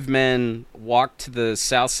 5 men walked to the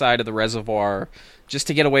south side of the reservoir just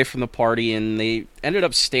to get away from the party, and they ended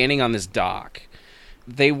up standing on this dock.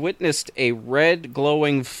 They witnessed a red,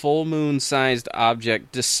 glowing, full moon-sized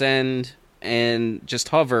object descend and just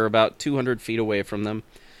hover about 200 feet away from them.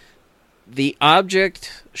 The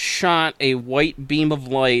object shot a white beam of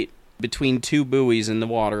light between 2 buoys in the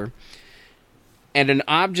water, and an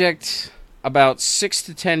object about 6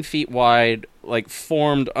 to 10 feet wide,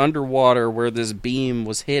 formed underwater where this beam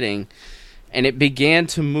was hitting, and it began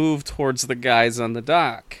to move towards the guys on the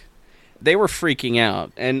dock. They were freaking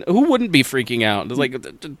out, and who wouldn't be freaking out?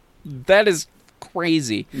 That is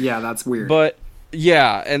crazy. Yeah, that's weird. But,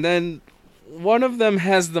 yeah, and then one of them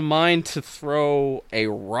has the mind to throw a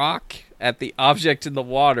rock at the object in the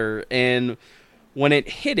water, and when it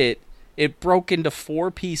hit it, it broke into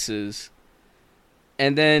 4 pieces,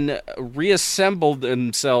 and then reassembled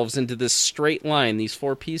themselves into this straight line, these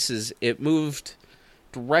 4 pieces. It moved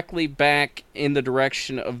directly back in the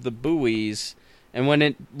direction of the buoys, and when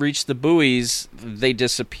it reached the buoys, they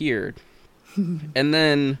disappeared. And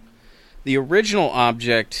then the original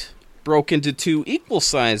object broke into 2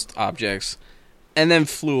 equal-sized objects, and then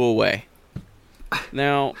flew away.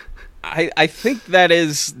 Now, I think that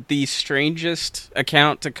is the strangest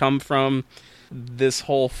account to come from this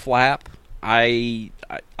whole flap. I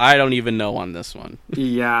don't even know on this one.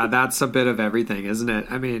 Yeah, that's a bit of everything, isn't it?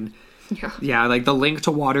 I mean, yeah, the link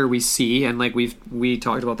to water we see, and we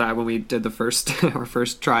talked about that when we did our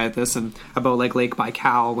first try at this, and about Lake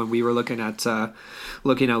Baikal when we were looking out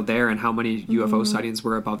there and how many UFO sightings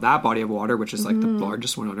were above that body of water, which is the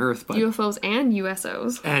largest one on Earth. But UFOs and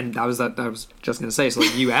USOs. And I was just gonna say, so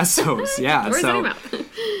USOs, yeah. So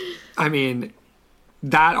I mean,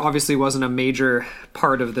 that obviously wasn't a major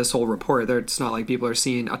part of this whole report. It's not like people are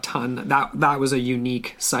seeing a ton. That was a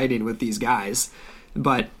unique sighting with these guys.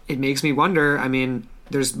 But it makes me wonder, I mean,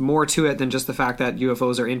 there's more to it than just the fact that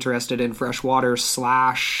UFOs are interested in fresh water /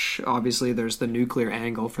 obviously there's the nuclear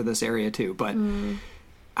angle for this area too. But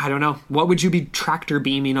I don't know. What would you be tractor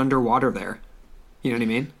beaming underwater there? You know what I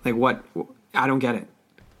mean? What? I don't get it.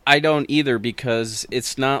 I don't either, because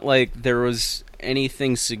it's not like there was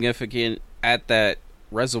anything significant at that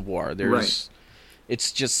reservoir.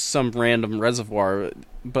 it's just some random reservoir.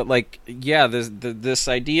 But, like, yeah, this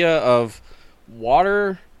idea of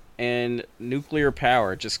water and nuclear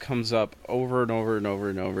power just comes up over and over and over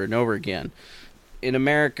and over and over again. In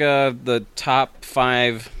America, the top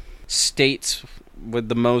 5 states with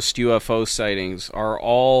the most UFO sightings are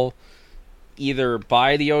all either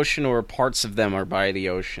by the ocean or parts of them are by the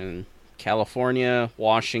ocean. California,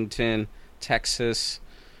 Washington, Texas,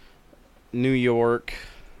 New York,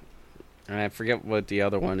 and I forget what the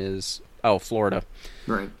other one is. Oh, Florida.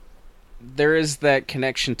 Right. There is that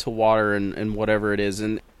connection to water and whatever it is.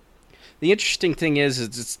 And the interesting thing is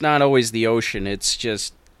it's not always the ocean. It's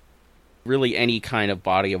just really any kind of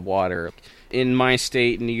body of water. In my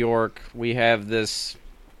state, New York, we have this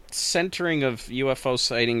centering of UFO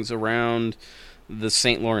sightings around the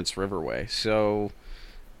St. Lawrence Riverway. So,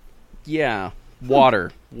 yeah,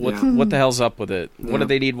 water. What the hell's up with it? What do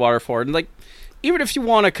they need water for? And, like, even if you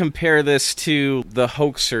want to compare this to the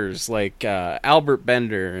hoaxers, like Albert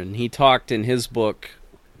Bender, and he talked in his book,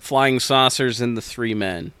 Flying Saucers and the Three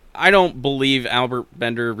Men. I don't believe Albert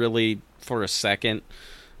Bender really for a second.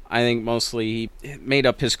 I think mostly he made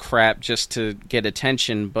up his crap just to get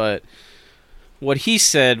attention, but what he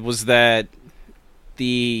said was that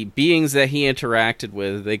the beings that he interacted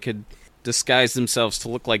with, they could disguise themselves to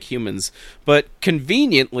look like humans, but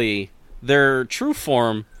conveniently, their true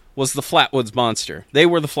form was the Flatwoods Monster. They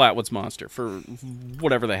were the Flatwoods Monster for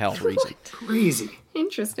whatever the hell reason. Crazy.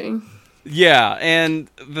 Interesting. Yeah, and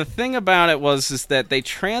the thing about it is that they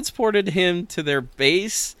transported him to their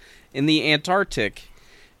base in the Antarctic,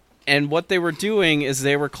 and what they were doing is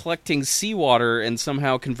they were collecting seawater and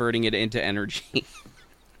somehow converting it into energy.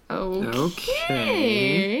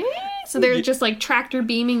 Okay. So they're just like tractor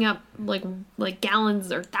beaming up like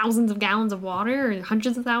gallons or thousands of gallons of water or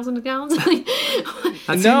hundreds of thousands of gallons.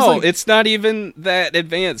 No, it's not even that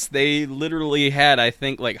advanced. They literally had, I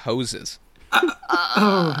think, like hoses.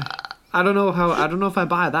 I don't know if I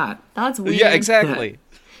buy that. That's weird. Yeah, exactly.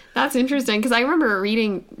 That's interesting because I remember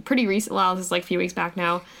reading pretty recent, well, this is like a few weeks back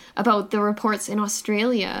now, about the reports in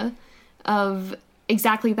Australia of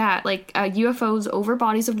exactly that, like UFOs over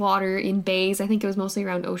bodies of water in bays. I think it was mostly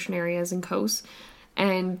around ocean areas and coasts,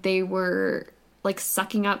 and they were like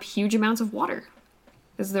sucking up huge amounts of water,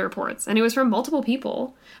 is the reports, and it was from multiple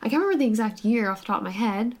people. I can't remember the exact year off the top of my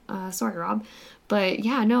head. Sorry, Rob, but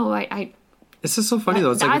yeah, no, I It's just so funny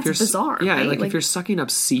though. It's like if you're bizarre. Yeah, right? like if you're sucking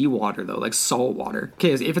up seawater though, like salt water.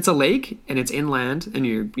 Okay, if it's a lake and it's inland and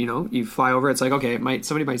you fly over, it's like okay,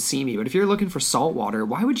 somebody might see me. But if you're looking for salt water,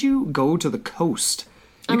 why would you go to the coast?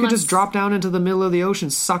 You could just drop down into the middle of the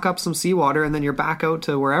ocean, suck up some seawater, and then you're back out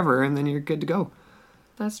to wherever, and then you're good to go.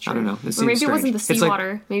 That's true. I don't know. Or maybe it wasn't the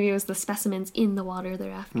seawater. Like, maybe it was the specimens in the water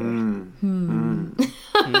they're after. Mm.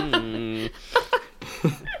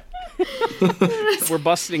 We're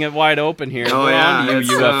busting it wide open here. Oh, We're yeah, on to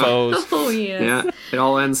you UFOs. Oh, yeah. Yeah, it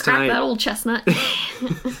all ends Crack tonight. that old chestnut.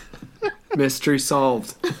 Mystery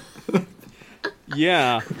solved.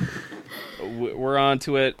 Yeah. We're on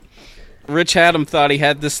to it. Rich Adam thought he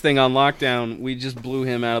had this thing on lockdown. We just blew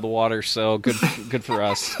him out of the water, so good for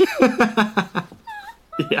us.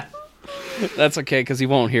 Yeah. That's okay, because he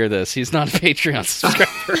won't hear this. He's not a Patreon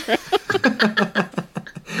subscriber.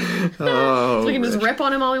 Oh, so we can just rip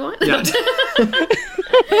on him all we want? Yeah. What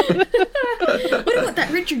about that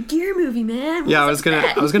Richard Gere movie, man? Yeah, I was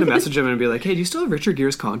gonna message him and be like, hey, do you still have Richard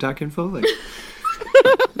Gere's contact info? Like,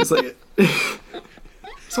 it's like,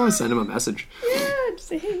 just want to send him a message. Yeah, just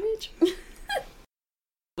say, hey, Rich.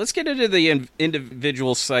 Let's get into the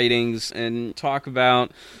individual sightings and talk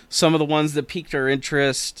about some of the ones that piqued our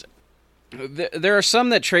interest. There are some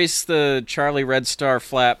that trace the Charlie Red Star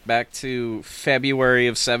flap back to February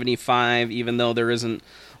of 1975, even though there isn't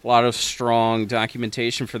a lot of strong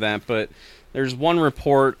documentation for that. But there's one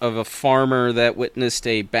report of a farmer that witnessed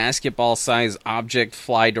a basketball-sized object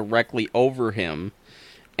fly directly over him.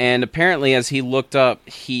 And apparently, as he looked up,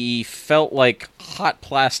 he felt like hot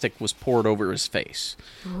plastic was poured over his face.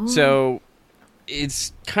 Oh. So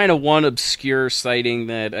it's kind of one obscure sighting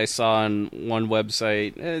that I saw on one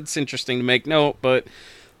website. It's interesting to make note, but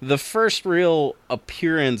the first real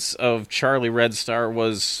appearance of Charlie Red Star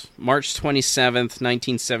was March 27th,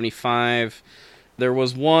 1975. There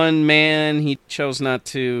was one man, he chose not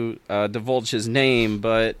to divulge his name,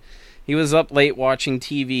 but he was up late watching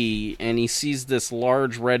TV, and he sees this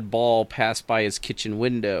large red ball pass by his kitchen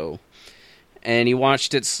window. And he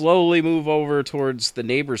watched it slowly move over towards the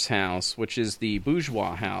neighbor's house, which is the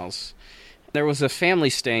Bourgeois house. There was a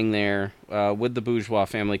family staying there with the Bourgeois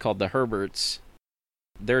family called the Herberts.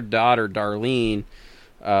 Their daughter, Darlene,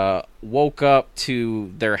 woke up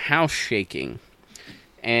to their house shaking.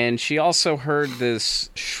 And she also heard this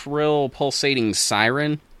shrill, pulsating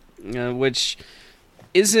siren, which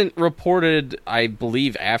isn't reported, I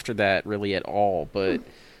believe, after that really at all. But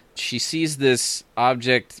she sees this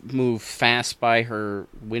object move fast by her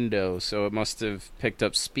window, so it must have picked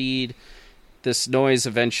up speed. This noise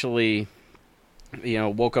eventually,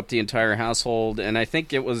 woke up the entire household, and I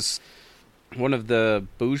think it was one of the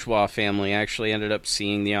bourgeois family actually ended up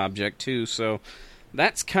seeing the object too. So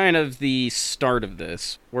that's kind of the start of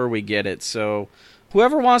this, where we get it. So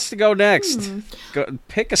whoever wants to go next, go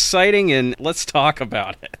pick a sighting and let's talk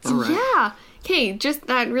about it. Right. Yeah. Okay,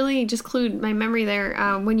 that really just clued my memory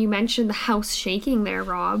there when you mentioned the house shaking there,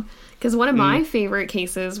 Rob. Because one of my favorite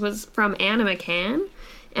cases was from Anna McCann.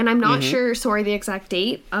 And I'm not sure, the exact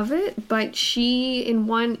date of it, but she,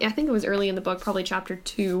 I think it was early in the book, probably chapter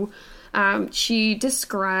 2, she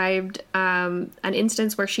described an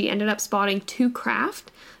instance where she ended up spotting 2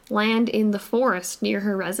 craft land in the forest near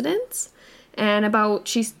her residence. And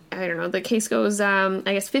the case goes,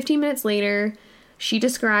 15 minutes later, she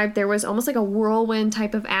described there was almost like a whirlwind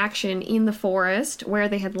type of action in the forest where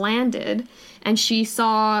they had landed. And she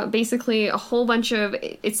saw basically a whole bunch of,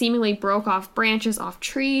 it seemingly broke off branches off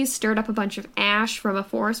trees, stirred up a bunch of ash from a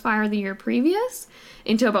forest fire the year previous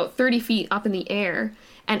into about 30 feet up in the air.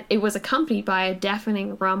 And it was accompanied by a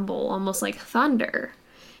deafening rumble, almost like thunder.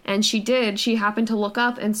 And she happened to look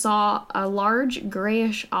up and saw a large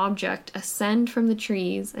grayish object ascend from the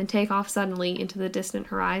trees and take off suddenly into the distant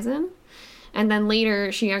horizon. And then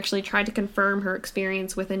later, she actually tried to confirm her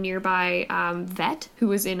experience with a nearby vet who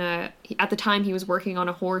was at the time he was working on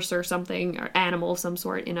a horse or something, or animal of some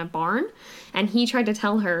sort, in a barn. And he tried to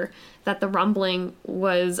tell her that the rumbling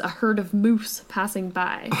was a herd of moose passing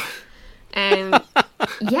by. And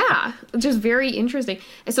yeah, just very interesting.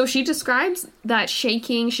 And so she describes that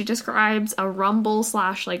shaking, she describes a rumble /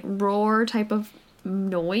 like roar type of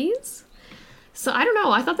noise. So I don't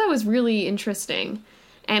know, I thought that was really interesting.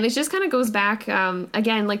 And it just kind of goes back,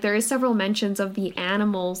 again, like there is several mentions of the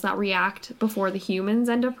animals that react before the humans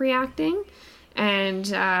end up reacting. And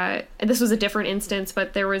this was a different instance,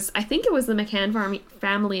 but I think it was the McCann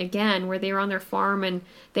family again, where they were on their farm and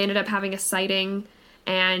they ended up having a sighting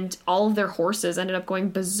and all of their horses ended up going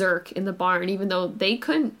berserk in the barn. Even though they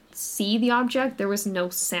couldn't see the object, there was no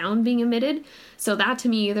sound being emitted. So that to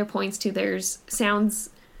me either points to there's sounds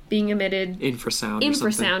being emitted,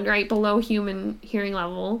 infrasound, right below human hearing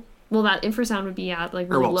level. Well, that infrasound would be at like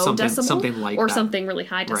really low decibel, something like or that. Something really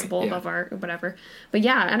high decibel above our whatever. But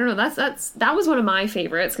yeah, I don't know. That was one of my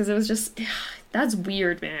favorites because it was just that's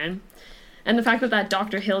weird, man. And the fact that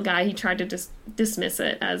Dr. Hill guy, he tried to dismiss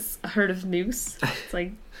it as a herd of moose. It's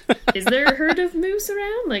like, is there a herd of moose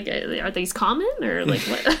around? Like, are these common or like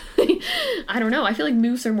what? I don't know. I feel like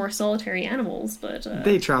moose are more solitary animals, but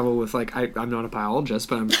they travel with like I'm not a biologist,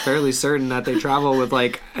 but I'm fairly certain that they travel with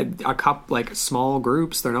like a couple like small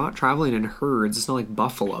groups. They're not traveling in herds. It's not like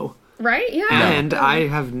buffalo. Right? Yeah. And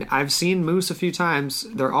I've seen moose a few times.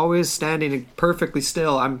 They're always standing perfectly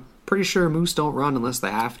still. I'm pretty sure moose don't run unless they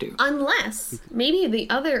have to. Unless, maybe the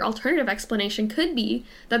other alternative explanation could be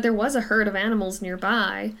that there was a herd of animals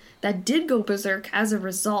nearby that did go berserk as a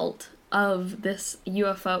result of this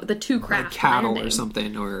UFO, the 2 craft like cattle landing.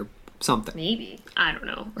 or something. Maybe. I don't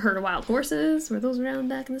know. A herd of wild horses? Were those around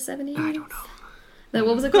back in the 70s? I don't know.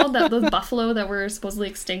 What was it called? Those buffalo that were supposedly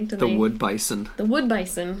extinct? And the wood bison. The wood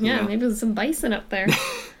bison. Yeah, maybe there's some bison up there.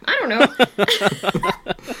 I don't know.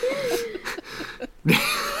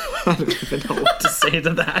 I don't even know what to say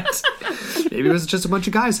to that. Maybe it was just a bunch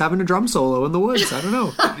of guys having a drum solo in the woods. I don't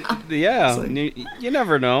know. Yeah, like, you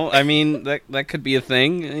never know. I mean, that could be a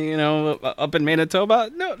thing, up in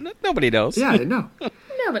Manitoba. No, nobody knows. Yeah, no.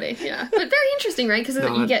 Nobody, yeah. But very interesting, right? Because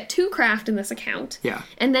you get 2 craft in this account. Yeah.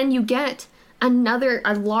 And then you get a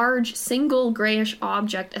large single grayish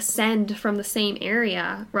object ascend from the same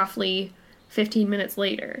area roughly 15 minutes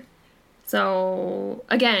later. So,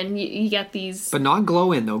 again, you get these... But not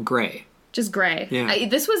glow in, though, gray. Just gray. Yeah.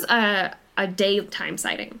 This was a daytime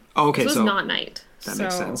sighting. Oh, okay, this was not night. That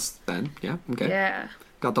makes sense then. Yeah, okay. Yeah.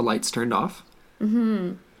 Got the lights turned off?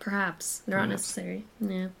 Mm-hmm. Perhaps. They're not necessary.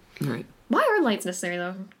 Yeah. Right. Why are lights necessary,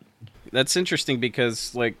 though? That's interesting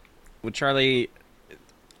because, like, with Charlie,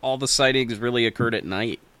 all the sightings really occurred at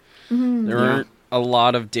night. Mm-hmm. There aren't a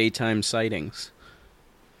lot of daytime sightings.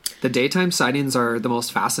 The daytime sightings are the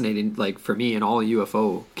most fascinating, like, for me in all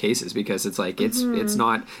UFO cases, because it's like, it's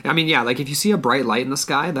not, I mean, yeah, like, if you see a bright light in the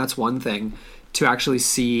sky, that's one thing. To actually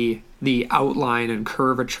see the outline and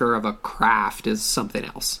curvature of a craft is something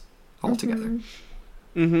else altogether.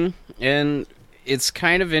 Mm-hmm. And it's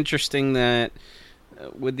kind of interesting that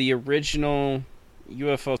with the original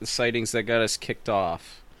UFO sightings that got us kicked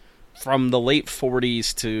off from the late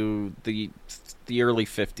 40s to the early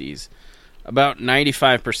 50s. About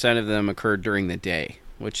 95% of them occurred during the day,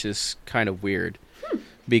 which is kind of weird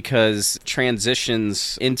because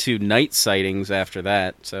transitions into night sightings after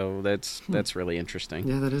that. So that's really interesting.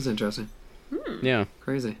 Yeah, that is interesting. Yeah.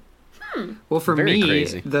 Crazy. Well, for Very me,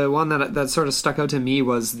 crazy. the one that sort of stuck out to me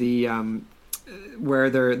was the where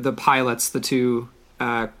the pilots, the two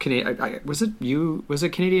was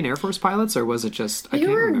it Canadian Air Force pilots or was it just I They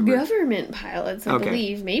can't were remember. government pilots, I Okay.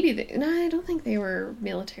 believe. Maybe I don't think they were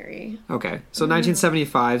military. Okay, so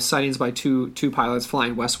 1975 sightings by two pilots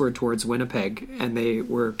flying westward towards Winnipeg, and they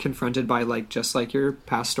were confronted by just like your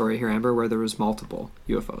past story here, Amber, where there was multiple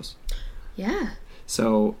UFOs. Yeah.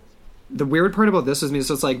 So the weird part about this is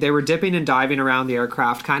so it's like they were dipping and diving around the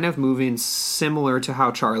aircraft, kind of moving similar to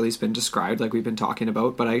how Charlie's been described, like we've been talking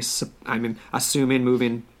about, but I'm assuming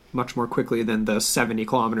moving much more quickly than the 70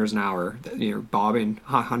 kilometers an hour, bobbing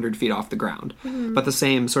 100 feet off the ground. But the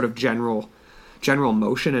same sort of general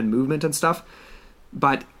motion and movement and stuff.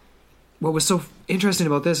 But what was so interesting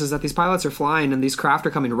about this is that these pilots are flying and these craft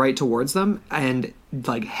are coming right towards them and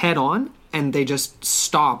head on, and they just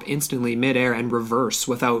stop instantly midair and reverse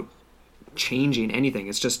without changing anything.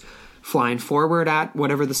 It's just flying forward at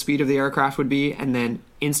whatever the speed of the aircraft would be and then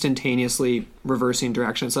instantaneously reversing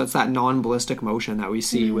direction. So it's that non-ballistic motion that we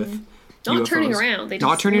see with Not UFOs. turning around. They just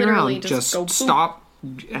not turning literally around, just go boom. stop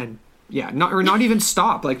and not even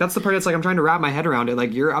stop. That's the part that's I'm trying to wrap my head around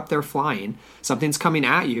it. You're up there flying, something's coming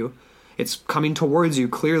at you, it's coming towards you,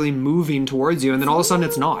 clearly moving towards you, and then all of a sudden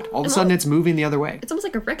it's not. All of a sudden it's moving the other way. It's almost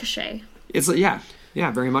like a ricochet. It's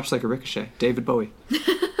very much like a ricochet. David Bowie.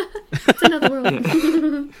 It's another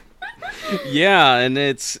world. Yeah, and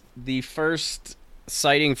it's the first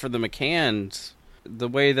sighting for the McCanns. The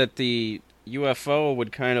way that the UFO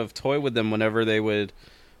would kind of toy with them whenever they would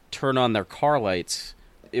turn on their car lights.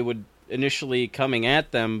 It would initially coming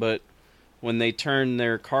at them, but when they turned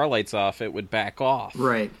their car lights off, it would back off.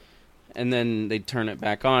 Right. And then they'd turn it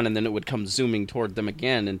back on, and then it would come zooming toward them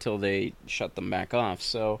again until they shut them back off.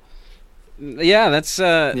 So, yeah, that's...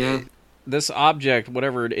 This object,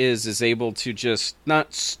 whatever it is able to just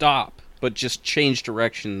not stop, but just change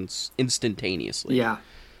directions instantaneously. Yeah.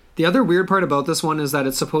 The other weird part about this one is that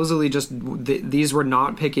it's supposedly just these were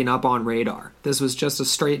not picking up on radar. This was just a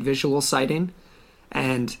straight visual sighting,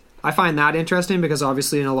 and I find that interesting because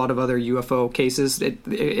obviously in a lot of other UFO cases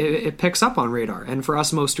it picks up on radar. And for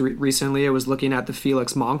us most recently, I was looking at the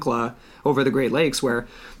Felix Moncla over the Great Lakes, where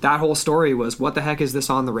that whole story was, what the heck is this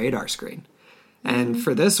on the radar screen? And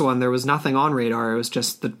for this one, there was nothing on radar. It was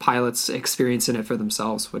just the pilots experiencing it for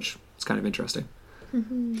themselves, which is kind of interesting.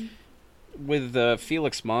 Mm-hmm. With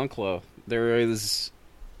Felix Moncla, there is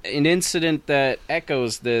an incident that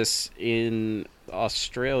echoes this in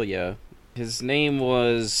Australia. His name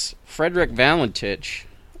was Frederick Valentich.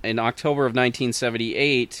 In October of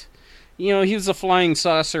 1978, he was a flying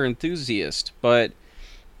saucer enthusiast, but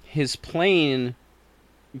his plane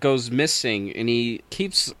goes missing, and he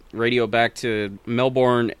keeps radio back to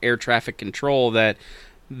Melbourne Air Traffic Control that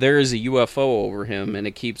there is a UFO over him, and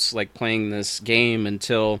it keeps playing this game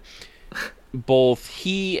until both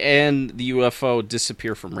he and the UFO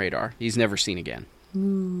disappear from radar. He's never seen again.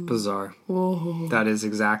 Bizarre. Whoa. That is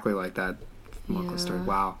exactly like that Moncla story.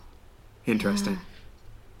 Wow. Interesting.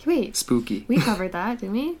 Wait. Spooky. We covered that,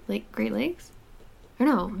 didn't we? Great Lakes? Or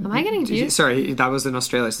no? Am I getting confused? Sorry, that was in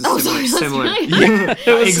Australia. So sorry, similar. Australia.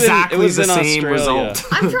 Exactly it was the in same Australia. result.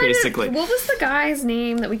 I'm trying basically. What was the guy's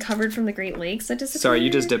name that we covered from the Great Lakes that disappeared? Sorry, you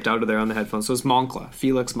just dipped out of there on the headphones. So it was Moncla.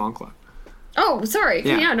 Felix Moncla. Oh, sorry.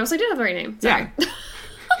 Yeah. Yeah, no, so I did have the right name. Sorry. Yeah.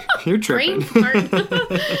 You're tripping. Brain fart.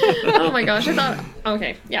 Oh my gosh, I thought...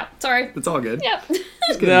 Okay, yeah, sorry. It's all good. Yep.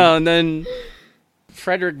 No, and then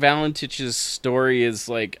Frederick Valentich's story is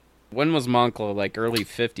when was Moncla? Early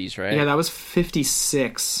 50s, right? Yeah, that was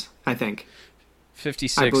 56, I think.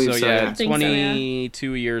 56, I believe so so, yeah, yeah. I think so,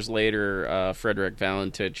 22 years later, Frederick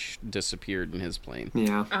Valentich disappeared in his plane.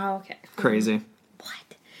 Yeah. Oh, okay. Crazy. What?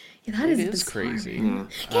 Yeah, that is It is bizarre, crazy. man.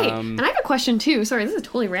 Yeah. Okay, and I have a question too. Sorry, this is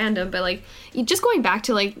totally random, but just going back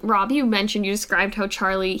to Rob, you described how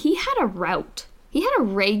Charlie, he had a route. He had a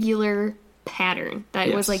regular pattern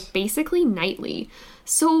that was Yes. basically nightly.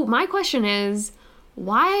 So my question is,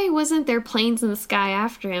 why wasn't there planes in the sky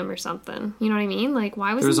after him or something? You know what I mean? Why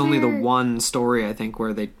wasn't There was only the there... one story, I think,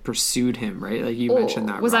 where they pursued him, right? You mentioned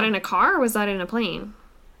that. Was Rob. that in a car or was that in a plane?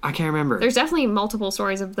 I can't remember. There's definitely multiple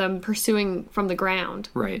stories of them pursuing from the ground.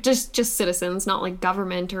 Right. Just citizens, not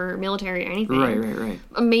government or military or anything. Right.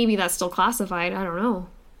 Maybe that's still classified. I don't know.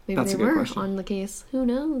 Maybe That's a they good were question. on the case. Who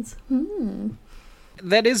knows?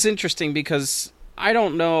 That is interesting because I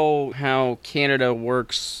don't know how Canada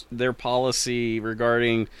works their policy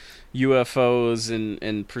regarding UFOs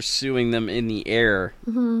and pursuing them in the air.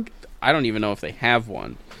 Mm-hmm. I don't even know if they have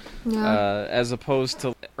one. Yeah. As opposed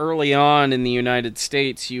to early on in the United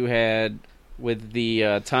States, you had, with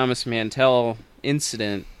the Thomas Mantell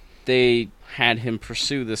incident, they had him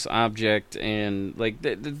pursue this object, and like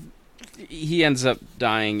he ends up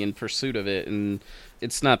dying in pursuit of it. And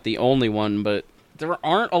it's not the only one, but there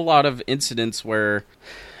aren't a lot of incidents where,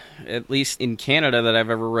 at least in Canada that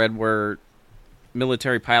I've ever read, where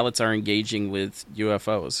military pilots are engaging with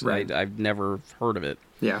UFOs. Right. I've never heard of it.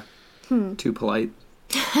 Yeah. Too polite.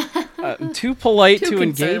 Too polite to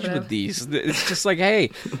engage with these. It's just like,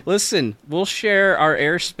 hey, listen, we'll share our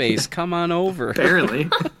airspace. Come on over. Apparently.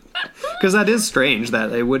 Because that is strange that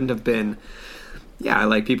they wouldn't have been... Yeah,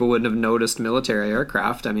 like people wouldn't have noticed military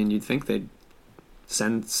aircraft. I mean, you'd think they'd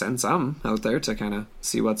send some out there to kind of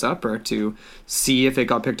see what's up, or to see if it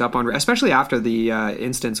got picked up on, especially after the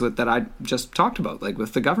instance that I just talked about, like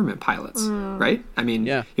with the government pilots, right? I mean,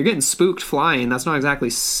 You're getting spooked flying. That's not exactly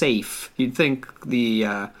safe. You'd think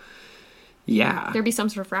there'd be some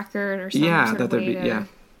sort of record or some sort of way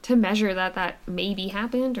to measure that maybe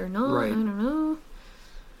happened or not. Right. I don't know.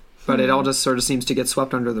 But it all just sort of seems to get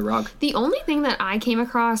swept under the rug. The only thing that I came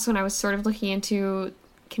across when I was sort of looking into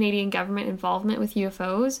Canadian government involvement with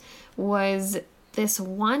UFOs was this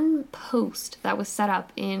one post that was set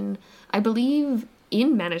up in, I believe,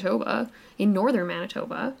 in Manitoba, in northern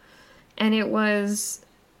Manitoba. And it was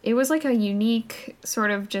like a unique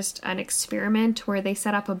sort of just an experiment where they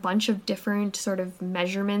set up a bunch of different sort of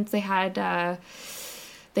measurements. They had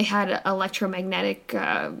electromagnetic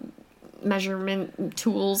measurement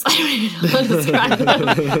tools. I don't even know how to describe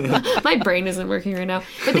them. My brain isn't working right now.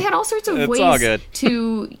 But they had all sorts of ways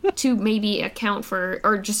to maybe account for,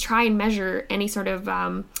 or just try and measure any sort of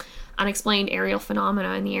unexplained aerial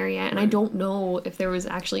phenomena in the area. And I don't know if there was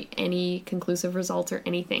actually any conclusive results or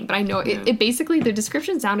anything. But I know it basically, the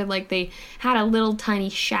description sounded like they had a little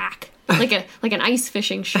tiny shack, like an ice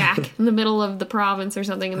fishing shack in the middle of the province or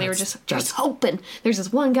something, and they were just hoping. There's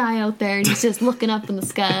this one guy out there, and he's just looking up in the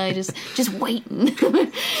sky, just waiting.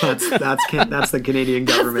 That's the Canadian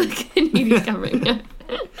government. That's the Canadian government,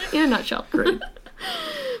 in a nutshell. Great.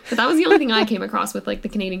 But that was the only thing I came across with, like, the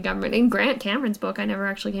Canadian government. In Grant Cameron's book, I never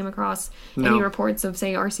actually came across any reports of,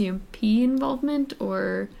 say, RCMP involvement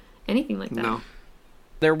or anything like that. No.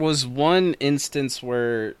 There was one instance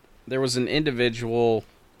where there was an individual...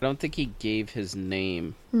 I don't think he gave his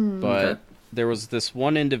name, but there was this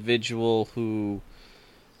one individual who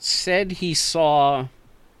said he saw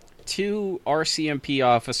 2 RCMP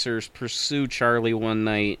officers pursue Charlie one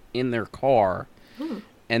night in their car,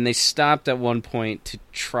 and they stopped at one point to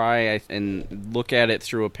try and look at it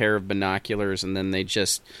through a pair of binoculars, and then they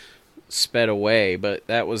just sped away. But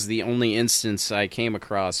that was the only instance I came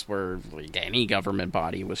across where any government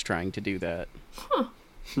body was trying to do that.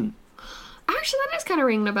 Actually, that is kind of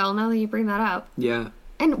ringing a bell now that you bring that up. Yeah.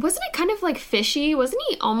 And wasn't it kind of like fishy? Wasn't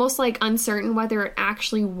he almost like uncertain whether it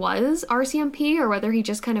actually was RCMP or whether he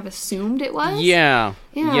just kind of assumed it was? Yeah,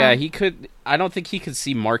 he could. I don't think he could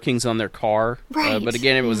see markings on their car. Right. But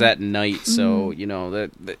again, it was at night, so,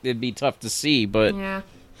 that it'd be tough to see, but... Yeah.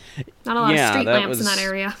 Not a lot of street lamps in that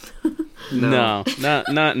area. No,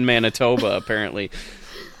 not in Manitoba, apparently.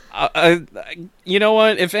 You know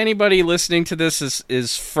what? If anybody listening to this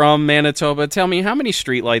is from Manitoba, tell me, how many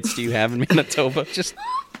streetlights do you have in Manitoba? Just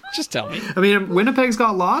tell me. I mean, Winnipeg's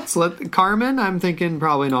got lots. Carmen, I'm thinking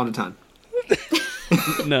probably not a ton.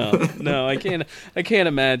 No, I can't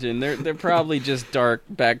imagine. They're probably just dark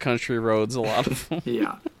backcountry roads, a lot of them.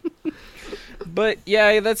 Yeah. But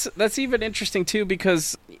yeah, that's even interesting too,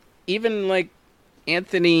 because even like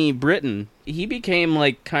Anthony Britton, he became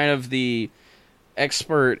like kind of the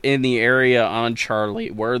expert in the area on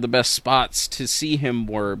Charlie, where the best spots to see him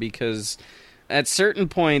were, because at certain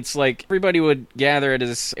points, like, everybody would gather at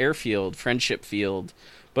his airfield, Friendship Field,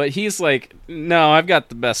 but he's like, no, I've got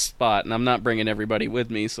the best spot, and I'm not bringing everybody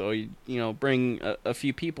with me, so, bring a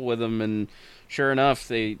few people with him, and sure enough,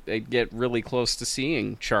 they get really close to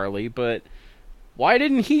seeing Charlie. But why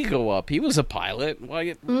didn't he go up? He was a pilot.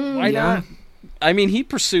 Why not? I mean, he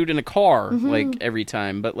pursued in a car, like, every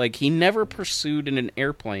time, but, like, he never pursued in an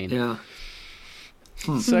airplane. Yeah.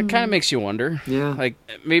 So that kind of makes you wonder. Yeah. Like,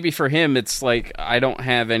 maybe for him, it's like, I don't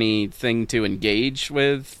have anything to engage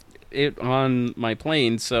with it on my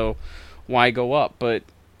plane, so why go up? But at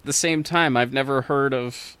the same time, I've never heard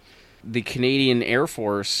of the Canadian Air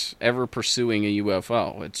Force ever pursuing a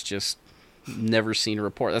UFO. It's just never seen a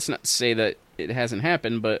report. That's not to say that it hasn't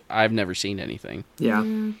happened, but I've never seen anything.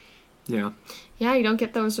 Yeah. Yeah. Yeah, you don't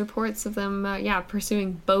get those reports of them,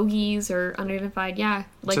 pursuing bogeys or unidentified,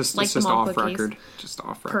 like It's the just Malpa off case. record. Just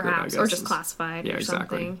off record, Perhaps, I guess. or just classified or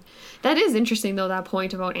exactly. something. That is interesting, though, that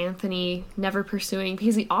point about Anthony never pursuing,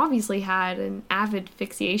 because he obviously had an avid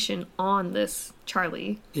fixation on this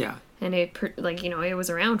Charlie. Yeah. And it was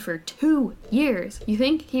around for 2 years. You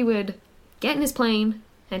think he would get in his plane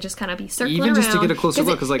and just kind of be circling Even around? just to get a closer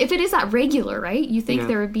look, because if it is that regular, right? You think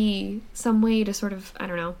there would be some way to sort of, I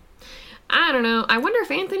don't know. I wonder if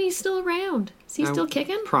Anthony's still around. Is he still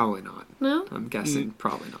kicking? Probably not. No? I'm guessing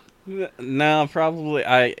probably not. No, probably.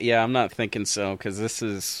 I'm not thinking so, because this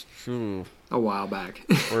is a while back.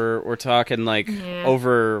 we're talking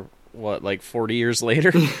over what, 40 years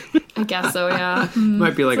later. I guess so. Yeah,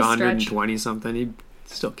 might be 120 something. He's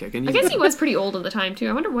still kicking. I guess he was pretty old at the time too.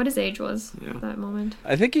 I wonder what his age was at that moment.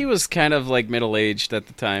 I think he was kind of middle aged at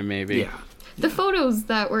the time, maybe. Yeah. The photos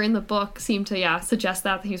that were in the book seem to, suggest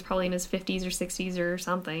that he was probably in his 50s or 60s or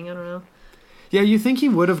something. I don't know. Yeah, you think he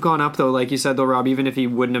would have gone up, though, like you said, though, Rob, even if he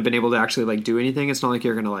wouldn't have been able to actually, do anything. It's not like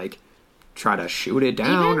you're going to, try to shoot it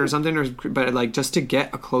down or something, but, just to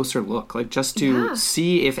get a closer look, just to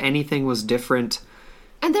see if anything was different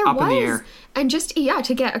and there up was, in the air. And just,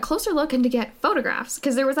 to get a closer look and to get photographs.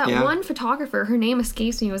 Because there was that one photographer, her name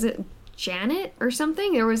escapes me, was it Janet or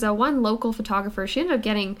something? There was one local photographer. She ended up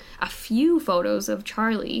getting a few photos of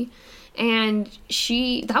Charlie, and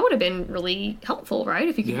that would have been really helpful, right?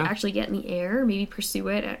 If you could actually get in the air, maybe pursue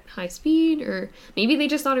it at high speed, or maybe they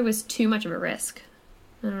just thought it was too much of a risk.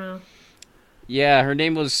 I don't know. Yeah, her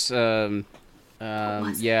name was it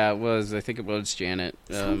was. I think it was Janet.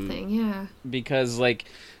 Something, yeah. Because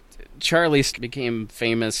Charlie became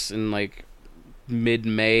famous in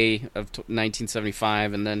mid-May of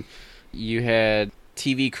 1975, and then you had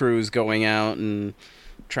TV crews going out and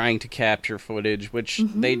trying to capture footage, which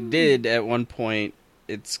they did at one point.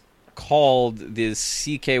 It's called the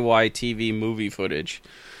CKY TV movie footage,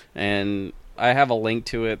 and I have a link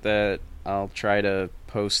to it that I'll try to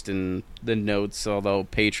post in the notes, although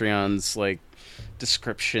Patreon's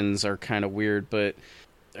descriptions are kind of weird. But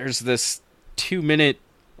there's this 2-minute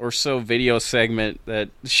or so video segment that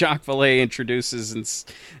Jacques Vallée introduces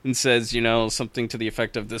and says, something to the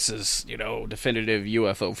effect of, this is, definitive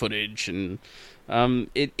UFO footage. And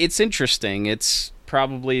it's interesting. It's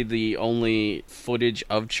probably the only footage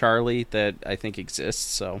of Charlie that I think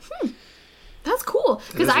exists. So that's cool.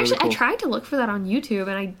 Because really cool. I tried to look for that on YouTube,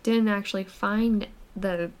 and I didn't actually find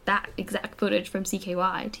that exact footage from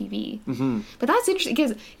CKY TV. But that's interesting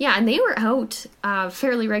because and they were out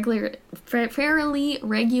fairly regularly.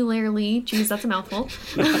 Geez, that's a mouthful.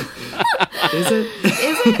 Is it?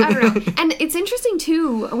 I don't know. And it's interesting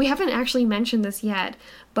too. We haven't actually mentioned this yet,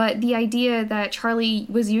 but the idea that Charlie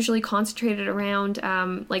was usually concentrated around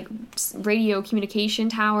radio communication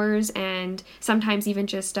towers and sometimes even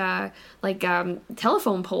just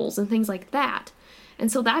telephone poles and things like that. And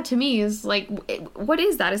so that to me is what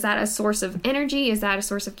is that? Is that a source of energy? Is that a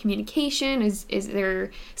source of communication? Is there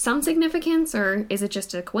some significance, or is it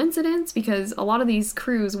just a coincidence? Because a lot of these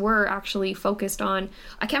crews were actually focused on,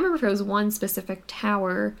 I can't remember if it was one specific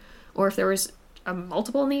tower or if there was a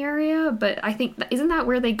multiple in the area, but I think, isn't that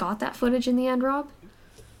where they got that footage in the end, Rob?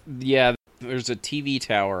 Yeah, there's a TV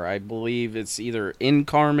tower. I believe it's either in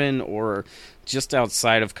Carmen or just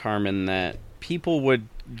outside of Carmen that people would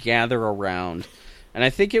gather around. And I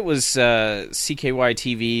think it was CKY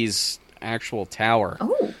TV's actual tower.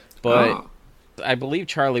 Oh. But I believe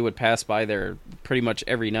Charlie would pass by there pretty much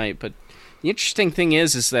every night. But the interesting thing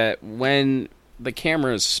is that when the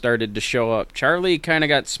cameras started to show up, Charlie kind of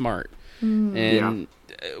got smart. And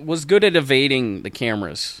was good at evading the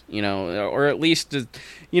cameras, or at least,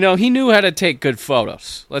 he knew how to take good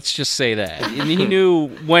photos. Let's just say that. And he knew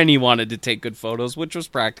when he wanted to take good photos, which was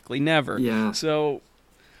practically never. Yeah. So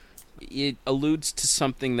it alludes to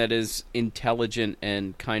something that is intelligent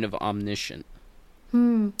and kind of omniscient.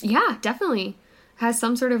 Yeah, definitely. Has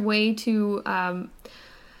some sort of way to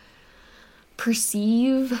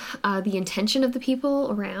perceive the intention of the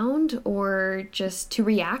people around, or just to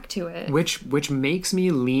react to it. Which makes me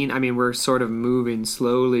lean. I mean, we're sort of moving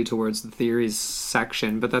slowly towards the theories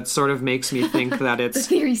section, but that sort of makes me think that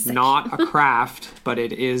it's not a craft, but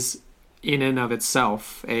it is in and of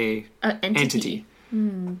itself a entity.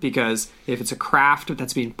 Because if it's a craft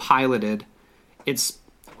that's being piloted, it's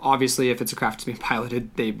obviously, if it's a craft that's being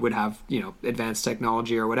piloted, they would have, advanced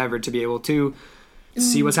technology or whatever to be able to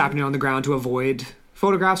see what's happening on the ground to avoid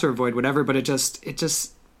photographs or avoid whatever. But it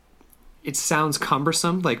sounds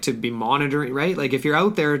cumbersome, to be monitoring, right? If you're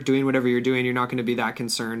out there doing whatever you're doing, you're not going to be that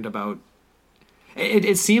concerned about it.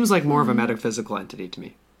 It seems like more of a metaphysical entity to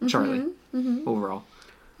me, Charlie, overall.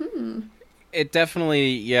 It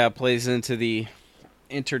definitely, plays into the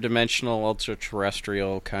interdimensional,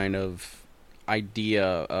 ultra-terrestrial kind of idea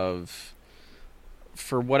of,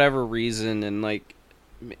 for whatever reason, and like,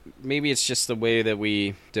 maybe it's just the way that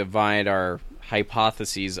we divide our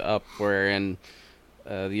hypotheses up, wherein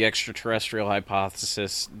the extraterrestrial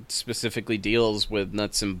hypothesis specifically deals with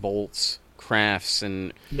nuts and bolts crafts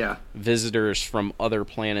and visitors from other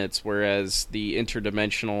planets, whereas the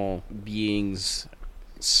interdimensional beings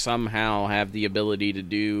somehow have the ability to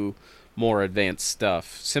do more advanced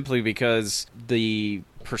stuff, simply because the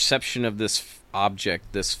perception of this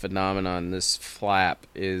object, this phenomenon, this flap,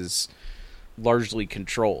 is largely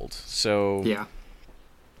controlled. So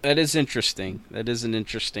that is interesting. That is an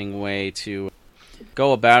interesting way to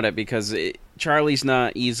go about it, because Charlie's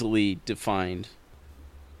not easily defined.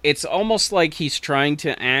 It's almost like he's trying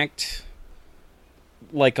to act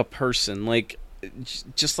like a person, like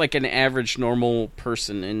just like an average normal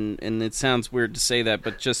person, and it sounds weird to say that,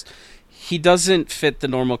 but just he doesn't fit the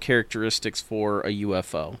normal characteristics for a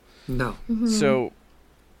UFO. No. Mm-hmm. So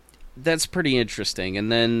that's pretty interesting.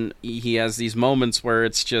 And then he has these moments where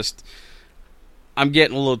it's just, I'm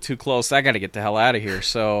getting a little too close, I got to get the hell out of here.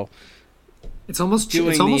 So it's almost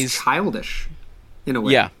childish in a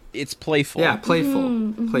way. Yeah, it's playful. Yeah,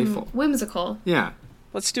 playful. Playful. Whimsical. Yeah.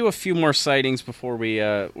 Let's do a few more sightings before we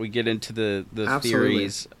get into the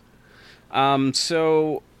theories.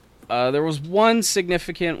 So there was one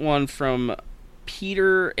significant one from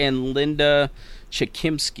Peter and Linda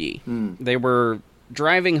Chikimsky. They were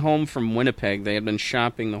driving home from Winnipeg. They had been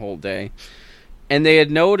shopping the whole day, and they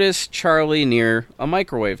had noticed Charlie near a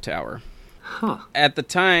microwave tower. Huh. At the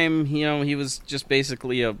time, he was just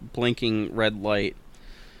basically a blinking red light.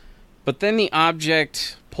 But then the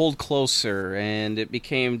object pulled closer, and it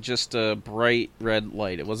became just a bright red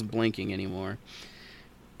light. It wasn't blinking anymore.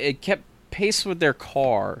 It kept pace with their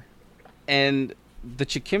car, and the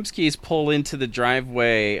Chikimskys pull into the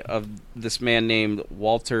driveway of this man named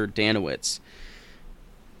Walter Danowitz.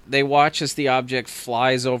 They watch as the object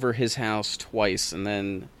flies over his house twice and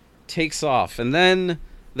then takes off. And then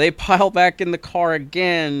they pile back in the car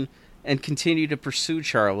again and continue to pursue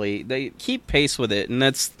Charlie. They keep pace with it, and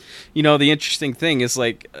that's, the interesting thing is,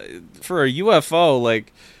 like, for a UFO,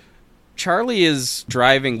 like, Charlie is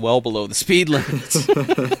driving well below the speed limits.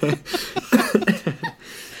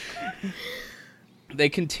 They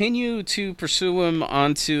continue to pursue him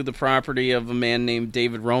onto the property of a man named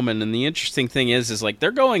David Roman, and the interesting thing is like, they're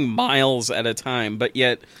going miles at a time, but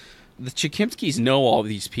yet the Chikimskys know all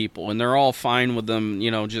these people, and they're all fine with them,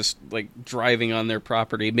 just, like, driving on their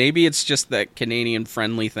property. Maybe it's just that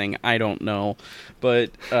Canadian-friendly thing, I don't know.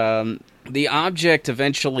 But the object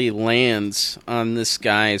eventually lands on this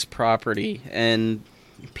guy's property, and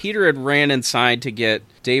Peter had ran inside to get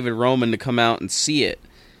David Roman to come out and see it.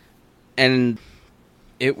 And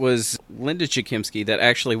it was Linda Chikimsky that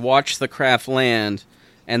actually watched the craft land,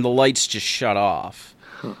 and the lights just shut off.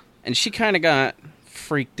 Huh. And she kind of got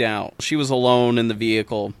freaked out. She was alone in the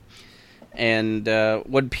vehicle, and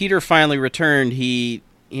when Peter finally returned, he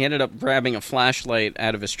ended up grabbing a flashlight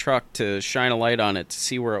out of his truck to shine a light on it to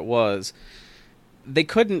see where it was. They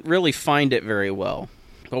couldn't really find it very well,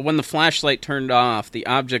 but when the flashlight turned off, the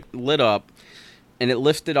object lit up, and it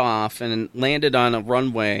lifted off and landed on a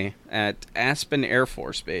runway at Aspen Air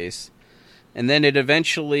Force Base, and then it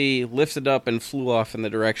eventually lifted up and flew off in the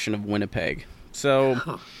direction of Winnipeg.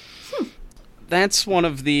 So that's one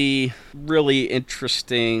of the really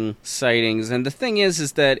interesting sightings. And the thing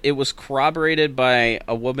is that it was corroborated by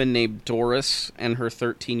a woman named Doris and her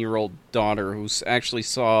 13-year-old daughter, who actually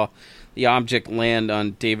saw the object land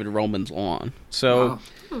on David Roman's lawn. So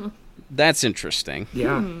that's interesting.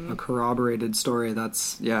 Yeah, a corroborated story.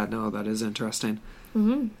 That is interesting.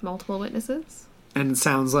 Mm-hmm. Multiple witnesses. And it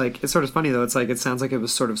sounds like, it's sort of funny though, it sounds like it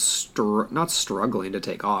was sort of not struggling to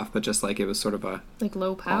take off, but just like it was sort of a like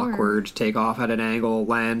low power, awkward take off at an angle,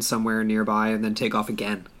 land somewhere nearby, and then take off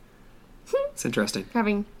again. It's interesting.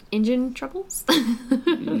 Having engine troubles?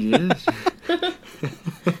 Yeah.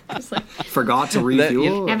 Just like forgot to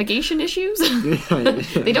refuel. Navigation issues?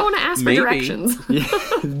 They don't want to ask for directions. Yeah,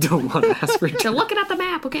 don't want to ask for directions. They're looking at the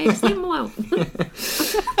map, okay? Just leave them alone.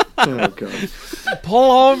 Oh, God.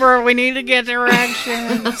 Pull over, we need to get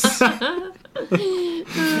directions.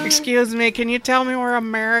 Excuse me, can you tell me where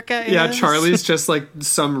America is? Yeah, Charlie's just like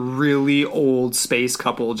some really old space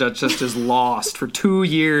couple just is lost. For 2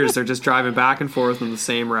 years, they're just driving back and forth on the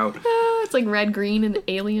same route. It's like red, green, and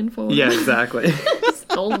alien form. Yeah, exactly.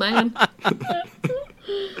 Old man.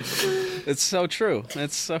 It's so true.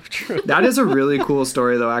 It's so true. That is a really cool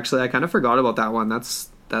story, though, actually. I kind of forgot about that one. That's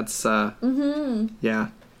yeah.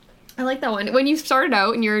 I like that one. When you started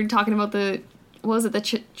out and you're talking about the, what was it, the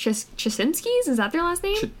Chisinskis? Is that their last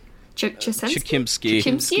name?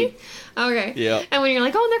 Chikimsky. Okay. Yeah. And when you're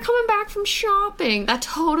like, oh, and they're coming back from shopping, that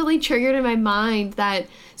totally triggered in my mind that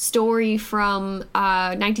story from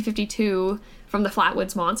 1952 from the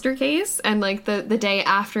Flatwoods Monster case, and like the day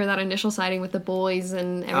after that initial sighting with the boys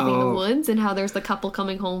and everything in the woods, and how there's the couple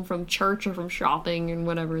coming home from church or from shopping and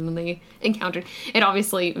whatever, and then they encountered. It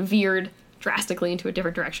obviously veered drastically into a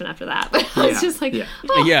different direction after that, but I was just like, oh,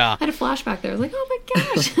 I had a flashback there. I was like, oh my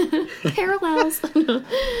gosh, parallels.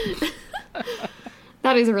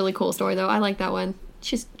 That is a really cool story, though. I like that one.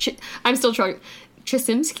 I'm still trying.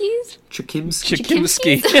 Chikimskis?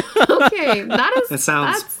 Chikimsky. Okay, that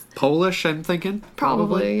sounds Polish, I'm thinking.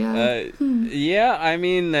 Probably, yeah. Yeah, I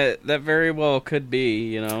mean, that very well could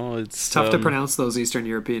be, you know. It's tough to pronounce those Eastern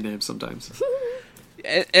European names sometimes.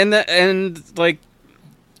 and like,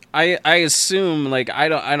 I assume, like, I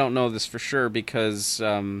don't know this for sure, because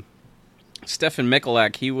Stefan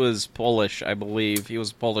Michalak, he was Polish, I believe. He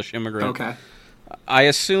was a Polish immigrant. Okay. I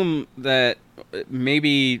assume that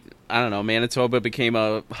maybe, I don't know, Manitoba became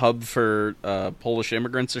a hub for Polish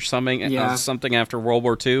immigrants or something. Yeah. Something after World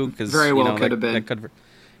War II. Very well could have been.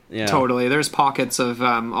 Yeah. Totally. There's pockets of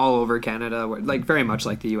all over Canada, like very much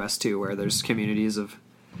like the U.S. too, where there's communities of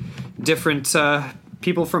different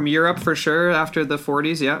people from Europe for sure after the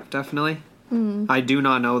 40s. Yeah, definitely. I do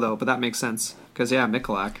not know though, but that makes sense because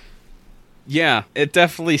Michalak. Yeah, it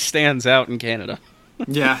definitely stands out in Canada.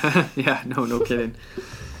 Yeah, no kidding.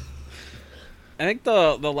 I think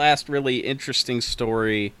the last really interesting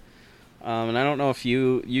story, and I don't know if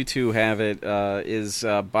you two have it, is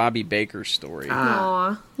Bobby Baker's story.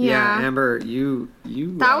 Aww, yeah. Amber, you.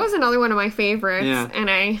 That was another one of my favorites, and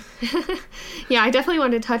I definitely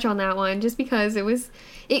wanted to touch on that one just because it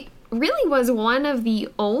really was one of the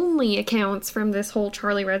only accounts from this whole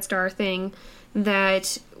Charlie Red Star thing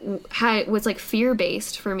that was like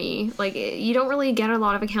fear-based for me. Like, you don't really get a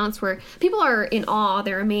lot of accounts where people are in awe,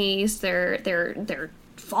 they're amazed, they're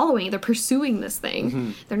following, they're pursuing this thing.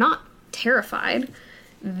 Mm-hmm. They're not terrified.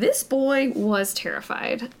 This boy was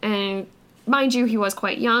terrified, and mind you, he was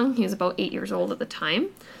quite young. He was about 8 years old at the time,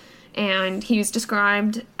 and he was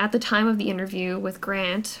described at the time of the interview with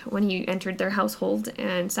Grant, when he entered their household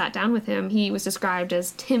and sat down with him, he was described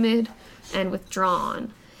as timid and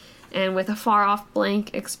withdrawn, and with a far-off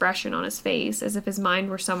blank expression on his face, as if his mind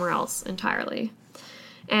were somewhere else entirely.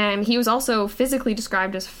 And he was also physically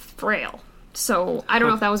described as frail. So I don't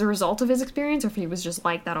know if that was a result of his experience or if he was just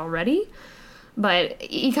like that already. But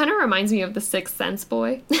he kind of reminds me of the Sixth Sense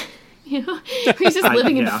boy. You know? He's just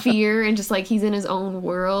living in fear and just like he's in his own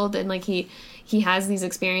world, and like he has these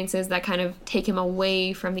experiences that kind of take him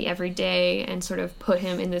away from the everyday and sort of put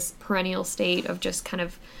him in this perennial state of just kind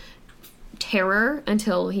of terror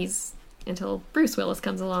until Bruce Willis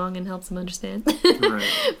comes along and helps him understand. Right.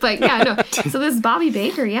 But yeah, no. So this Bobby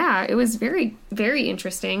Baker, it was very, very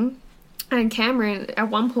interesting. And Cameron, at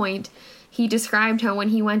one point, he described how when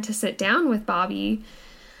he went to sit down with Bobby,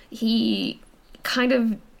 it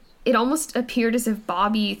almost appeared as if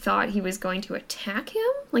Bobby thought he was going to attack him.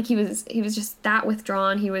 Like he was just that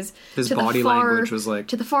withdrawn. He was his body language was like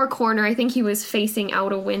to the far corner. I think he was facing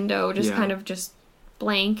out a window, kind of just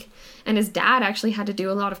blank. And his dad actually had to do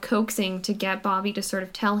a lot of coaxing to get Bobby to sort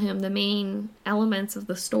of tell him the main elements of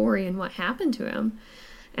the story and what happened to him.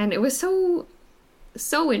 And it was so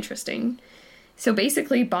interesting. So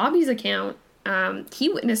basically, Bobby's account, he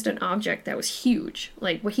witnessed an object that was huge,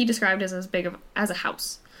 like what he described as big as a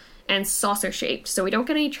house, and saucer-shaped. So we don't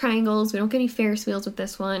get any triangles, we don't get any Ferris wheels with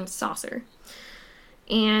this one, saucer.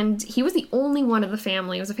 And he was the only one of the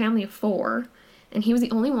family. It was a family of 4. And he was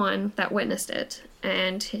the only one that witnessed it.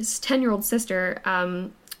 And his 10-year-old sister,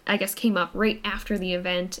 I guess, came up right after the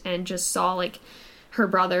event and just saw, like, her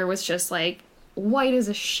brother was just, like, white as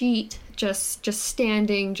a sheet, just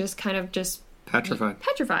standing, just kind of just... Petrified.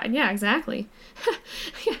 Petrified, yeah, exactly.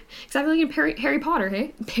 Yeah, exactly like in Harry Potter,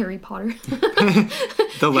 hey? Harry Potter.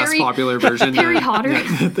 The less popular version. Harry Potter.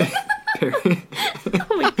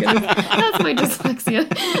 Oh my goodness. That's my dyslexia.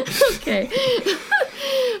 Okay.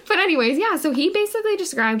 But anyways, so he basically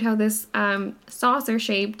described how this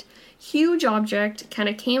saucer-shaped, huge object kind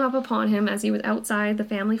of came up upon him as he was outside the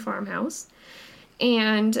family farmhouse.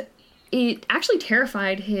 And it actually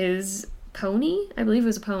terrified his pony. I believe it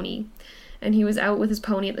was a pony. And he was out with his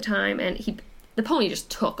pony at the time, and the pony just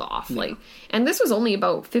took off. Yeah. And this was only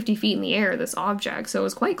about 50 feet in the air, this object, so it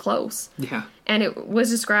was quite close. Yeah. And it was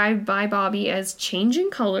described by Bobby as changing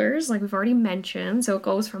colors, like we've already mentioned. So it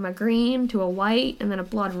goes from a green to a white, and then a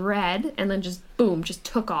blood red, and then just, boom, just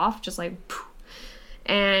took off, just like, poof.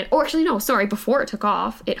 or actually, no, sorry, before it took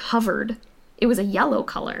off, it hovered. It was a yellow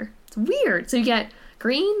color. It's weird. So you get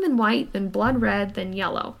green, then white, then blood red, then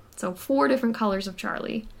yellow. So 4 different colors of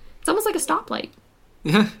Charlie. It's almost like a stoplight.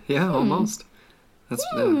 Yeah, almost. That's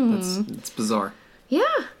it's bizarre. Yeah.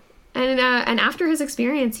 And after his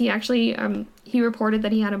experience, he actually he reported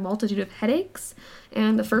that he had a multitude of headaches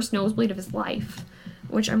and the first nosebleed of his life,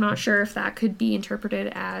 which I'm not sure if that could be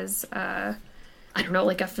interpreted as I don't know,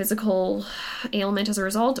 like a physical ailment as a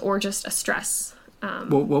result, or just a stress.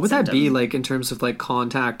 Well, what would that be like in terms of like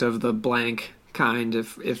contact of the blank kind?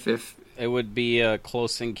 If it would be a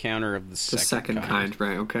close encounter of the second kind,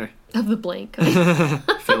 right? Okay. Of the blank.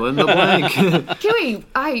 Fill in the blank.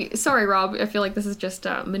 Sorry, Rob, I feel like this is just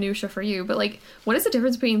minutia for you, but like, what is the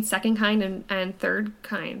difference between second kind and third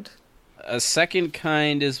kind? A second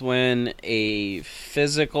kind is when a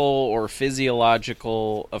physical or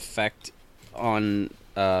physiological effect on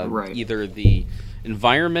either the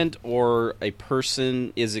environment or a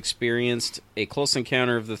person is experienced. A close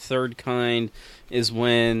encounter of the third kind is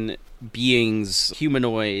when beings,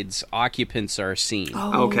 humanoids, occupants are seen.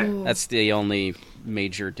 Oh. Okay. That's the only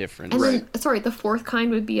major difference. And then, sorry, the fourth kind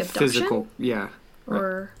would be abduction? Physical, yeah.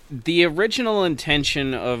 Or... The original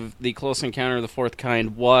intention of the Close Encounter of the Fourth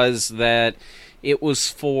Kind was that it was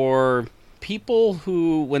for people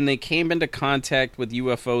who, when they came into contact with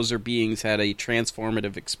UFOs or beings, had a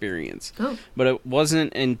transformative experience. Oh. But it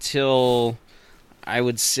wasn't until, I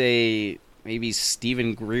would say, maybe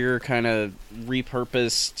Stephen Greer kind of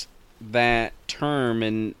repurposed that term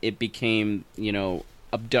and it became,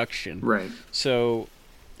 abduction. Right. So,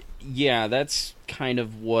 yeah, that's kind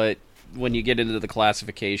of what, when you get into the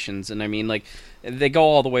classifications, and I mean, like, they go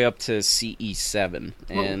all the way up to CE7,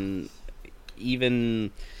 and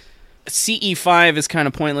even CE5 is kind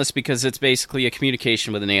of pointless because it's basically a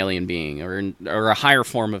communication with an alien being or a higher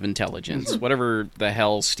form of intelligence, whatever the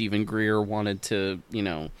hell Stephen Greer wanted to,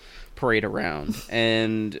 parade around.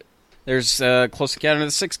 And there's Close Encounter of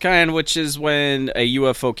the Sixth Kind, which is when a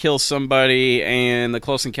UFO kills somebody, and the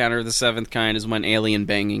Close Encounter of the Seventh Kind is when alien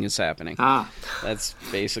banging is happening. That's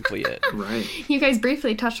basically it. Right. You guys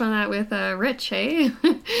briefly touched on that with Rich, hey?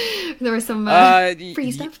 There was some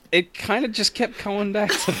free stuff. It kind of just kept going back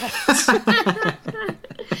to that.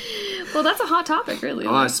 Well, that's a hot topic, really.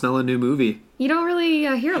 I smell a new movie. You don't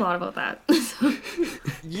really hear a lot about that.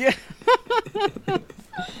 Yeah.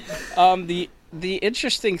 The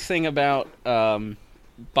interesting thing about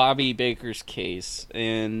Bobby Baker's case,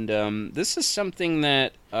 and this is something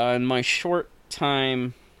that in my short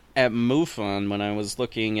time at MUFON, when I was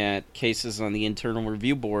looking at cases on the Internal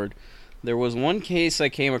Review Board, there was one case I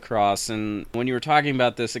came across, and when you were talking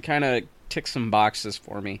about this, it kind of ticked some boxes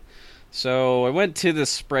for me. So I went to the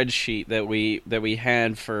spreadsheet that we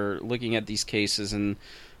had for looking at these cases, and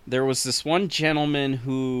there was this one gentleman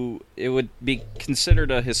who, it would be considered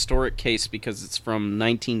a historic case because it's from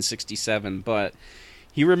 1967, but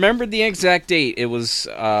he remembered the exact date. It was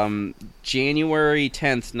January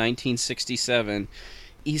 10th, 1967.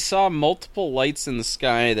 He saw multiple lights in the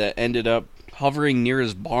sky that ended up hovering near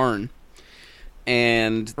his barn,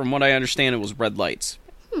 and from what I understand, it was red lights.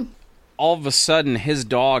 All of a sudden, his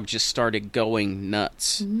dog just started going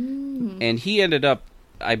nuts, and he ended up,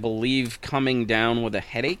 I believe, coming down with a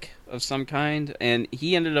headache of some kind, and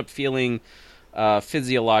he ended up feeling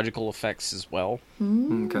physiological effects as well.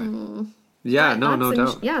 Okay. Yeah, no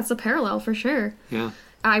doubt. Yeah, it's a parallel for sure. Yeah.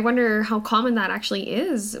 I wonder how common that actually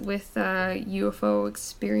is with UFO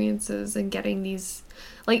experiences and getting these,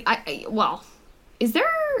 like, is there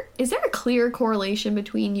a clear correlation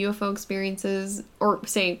between UFO experiences, or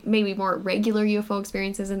say maybe more regular UFO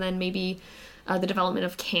experiences, and then maybe the development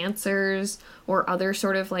of cancers or other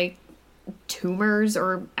sort of like tumors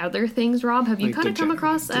or other things? Rob, have you like kind of come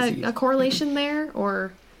across a correlation there,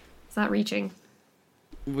 or is that reaching?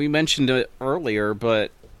 We mentioned it earlier,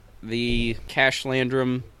 but the Cash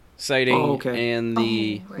Landrum sighting and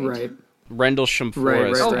the Rendlesham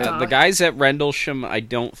Forest. Right. The guys at Rendlesham, I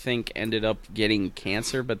don't think ended up getting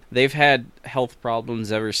cancer, but they've had health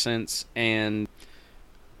problems ever since. And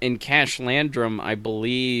in Cash Landrum, I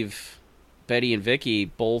believe Betty and Vicky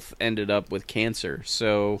both ended up with cancer.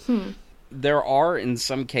 So there are, in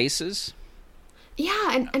some cases.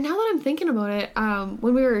 Yeah, and now that I'm thinking about it,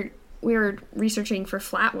 when we were researching for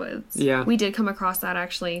Flatwoods, we did come across that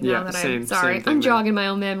actually. Now that I'm jogging my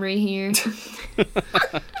own memory here.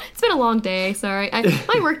 It's been a long day. Sorry,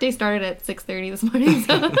 my work day started at 6:30 this morning,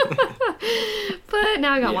 so. But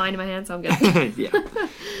now I got wine in my hand, so I'm good.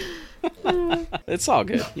 It's all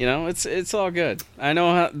good, It's all good. I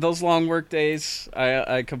know those long work days.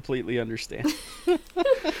 I completely understand.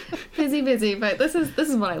 busy, but this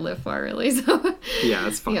is what I live for, really. So yeah,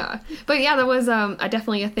 it's fun. Yeah, but yeah, that was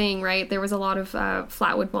definitely a thing, right? There was a lot of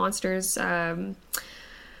Flatwood Monsters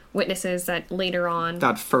witnesses that later on.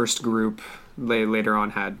 That first group, they later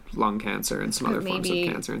on had lung cancer and some other forms of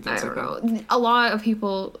cancer and things like that. A lot of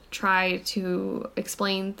people try to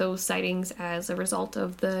explain those sightings as a result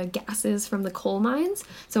of the gases from the coal mines.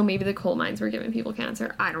 So maybe the coal mines were giving people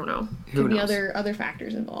cancer. I don't know. Who Could be knows? other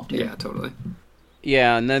factors involved here. Yeah, totally.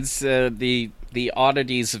 Yeah, and that's the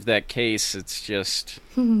oddities of that case. It's just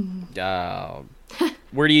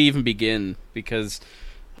where do you even begin? Because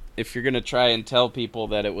if you're gonna try and tell people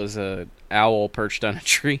that it was a owl perched on a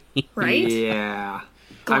tree, Right? Yeah.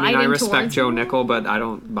 Gliding I respect towards Joe you? Nickel, but I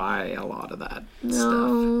don't buy a lot of that stuff.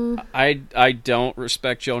 No. I don't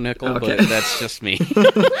respect Joe Nickel, Okay. but that's just me.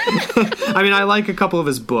 I mean, I like a couple of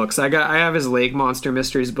his books. I have his Lake Monster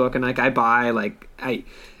Mysteries book, and I buy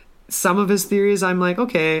some of his theories. I'm like,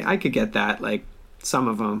 okay, I could get that. Like some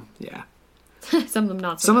of them, yeah. Some of them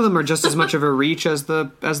not so Some much. of them are just as much of a reach as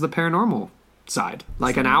the paranormal side.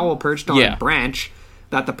 Like an owl perched on Yeah. a branch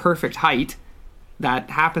at the perfect height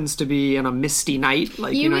that happens to be on a misty night.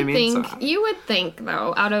 Like you know what I mean? You would think,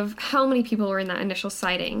 though, out of how many people were in that initial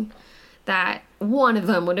sighting, that one of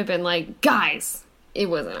them would have been like, guys, it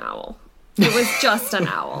was an owl. It was just an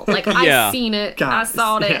owl. Like, Yeah. I seen it, Guys, I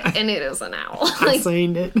saw it, yeah. and it is an owl. I Like,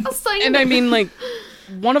 seen it. I seen And it. I mean, like,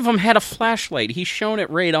 one of them had a flashlight. He's shown it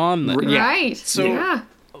right on them. Yeah. Right. So- yeah.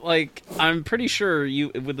 Like, I'm pretty sure you,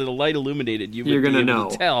 with the light illuminated, you would You're be gonna able know.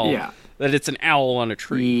 to tell Yeah. that it's an owl on a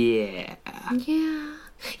tree. Yeah. Yeah.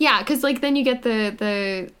 Yeah, because, like, then you get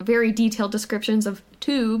the very detailed descriptions of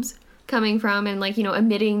tubes coming from and, like, you know,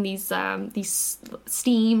 emitting these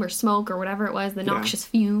steam or smoke or whatever it was, the noxious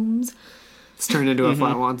fumes. It's turned into a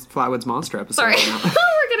Flatwoods Monster episode. Sorry. now.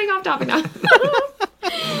 We're getting off topic now.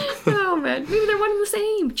 Oh, man. Maybe they're one and the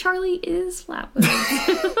same. Charlie is Flatwood.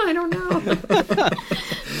 I don't know.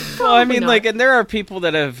 Well, I mean, not. like, and there are people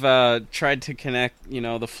that have tried to connect, you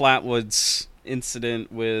know, the Flatwoods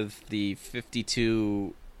incident with the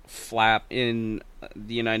 52 flap in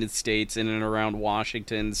the United States in and around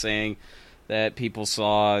Washington, saying that people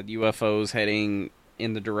saw UFOs heading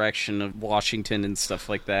in the direction of Washington and stuff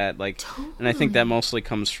like that. Like, and I think that mostly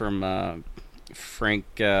comes from Frank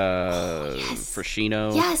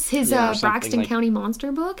Frashino. Yes, his or something Braxton like- County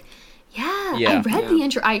Monster book. Yeah, Yeah. I read the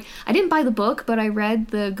intro. I didn't buy the book, but I read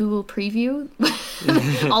the Google preview,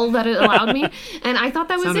 all that it allowed me, and I thought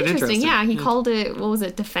that was Sounded interesting. interesting. Yeah, he called it, what was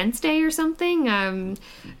it, Defense Day or something? It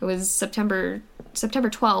was September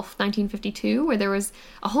 12th, 1952, where there was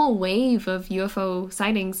a whole wave of UFO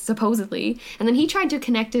sightings, supposedly. And then he tried to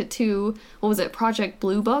connect it to, what was it, Project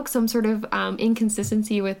Blue Book, some sort of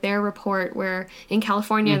inconsistency with their report, where in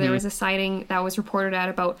California there was a sighting that was reported at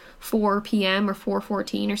about 4 p.m. or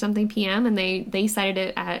 4:14 or something p.m., and they cited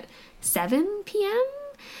it at 7 p.m.?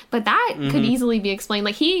 But that could easily be explained.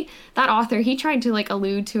 Like, that author, he tried to, like,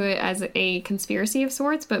 allude to it as a conspiracy of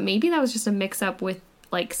sorts, but maybe that was just a mix-up with,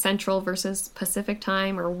 like, Central versus Pacific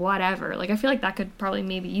time or whatever. Like, I feel like that could probably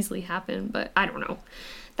maybe easily happen, but I don't know.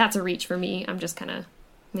 That's a reach for me. I'm just kind of,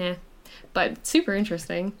 yeah. But super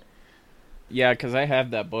interesting. Yeah, because I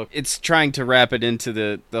have that book. It's trying to wrap it into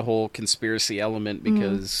the whole conspiracy element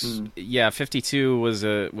because, yeah, 52 was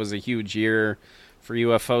a huge year for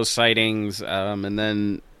UFO sightings, and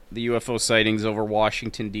then the UFO sightings over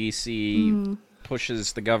Washington, D.C.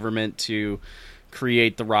 pushes the government to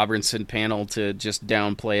create the Robinson panel to just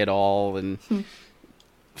downplay it all, and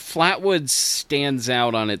Flatwoods stands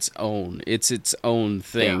out on its own. It's its own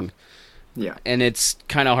thing. Yeah. And it's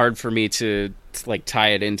kind of hard for me to like tie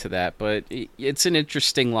it into that, but it's an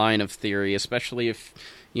interesting line of theory, especially if,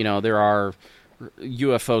 you know, there are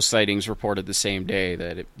UFO sightings reported the same day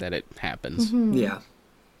that it happens. Yeah.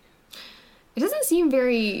 It doesn't seem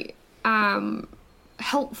very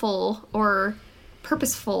helpful or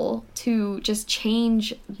purposeful to just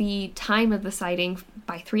change the time of the sighting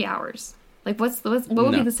by 3 hours. Like, what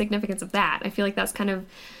would be the significance of that? I feel like that's kind of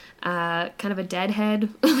a deadhead,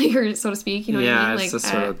 or so to speak. You know what I mean? It's Like,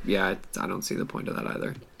 just sort of, I don't see the point of that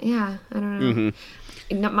either. yeah, I don't know.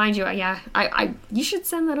 Mind you, I you should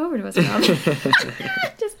send that over to us, Rob.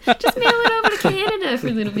 just mail it over to Canada for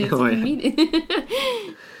a little bit. So we can meet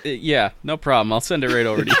it. Yeah, no problem. I'll send it right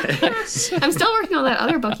over to you. I'm still working on that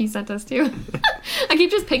other book he sent us too. I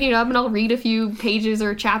keep just picking it up and I'll read a few pages or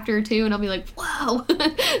a chapter or two and I'll be like, wow,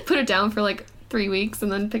 put it down for like 3 weeks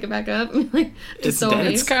and then pick it back up. Like, It's so dead.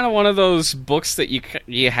 amazed. It's kind of one of those books that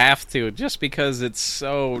you have to, just because it's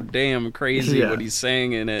so damn crazy what he's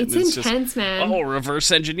saying in it. It's just, intense, man. Oh, reverse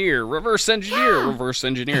engineer, reverse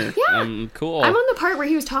engineer. Yeah. Cool. I'm on the part where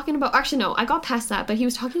he was talking about, actually no, I got past that, but he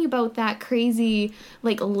was talking about that crazy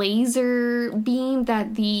like laser beam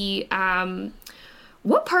that the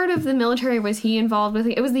what part of the military was he involved with?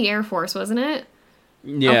 It was the Air Force, wasn't it?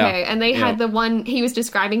 Yeah. Okay, and they had the one, he was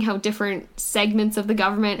describing how different segments of the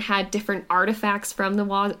government had different artifacts from the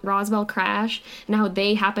Roswell crash, and how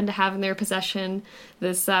they happened to have in their possession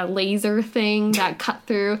this laser thing that cut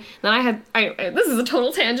through. Then this is a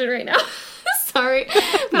total tangent right now. Sorry.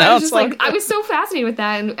 But No, I was it's just like, I was so fascinated with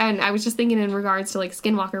that, and I was just thinking in regards to like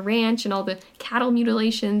Skinwalker Ranch and all the cattle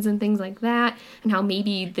mutilations and things like that, and how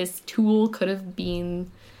maybe this tool could have been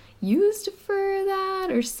used for that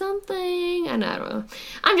or something, and I don't know.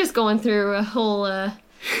 I'm just going through a whole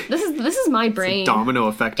this is my brain. It's a domino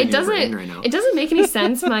effect in your brain right now. It doesn't make any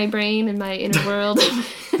sense, my brain and my inner world.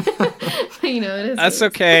 But, you know, it is. That's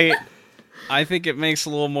okay. I think it makes a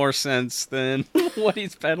little more sense than what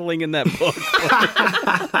he's peddling in that book.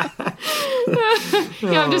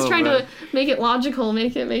 Yeah, I'm just trying to make it logical,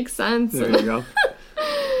 make it make sense. There you go.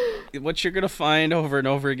 What you're going to find over and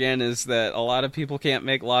over again is that a lot of people can't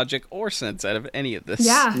make logic or sense out of any of this.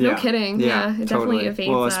 Yeah, no kidding. Yeah, it totally. definitely evades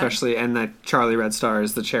well, that. especially, and that Charlie Red Star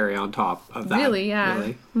is the cherry on top of that. Really, yeah.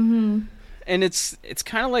 Really. Mm-hmm. And it's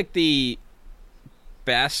kind of like the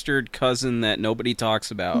bastard cousin that nobody talks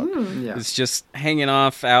about. Yeah. It's just hanging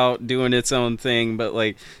off out doing its own thing, but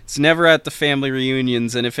like it's never at the family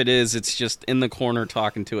reunions, and if it is, it's just in the corner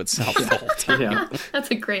talking to itself the whole time. Yeah. That's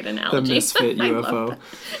a great The analogy. misfit I love UFO. that.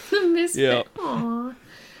 The misfit. Yeah. Aw.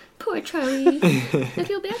 Poor Charlie. I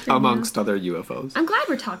feel bad for him. Amongst other UFOs. I'm glad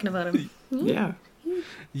we're talking about him. Yeah.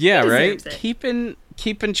 Yeah, He right? deserves it.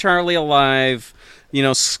 Keeping Charlie alive,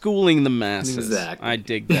 schooling the masses. Exactly. I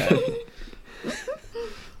dig that.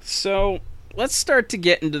 So, let's start to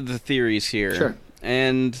get into the theories here. Sure.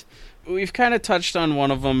 And we've kind of touched on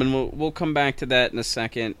one of them, and we'll come back to that in a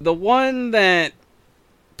second. The one that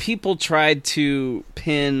people tried to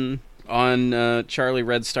pin on Charlie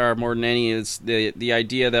Red Star more than any is the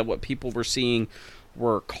idea that what people were seeing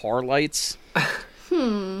were car lights.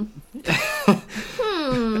 And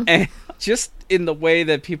just in the way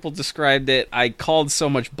that people described it, I called so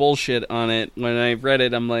much bullshit on it. When I read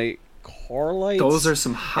it, I'm like, car lights? Those are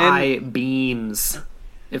some high beams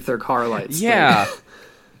if they're car lights. Yeah.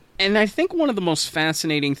 And I think one of the most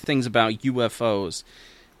fascinating things about UFOs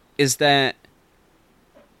is that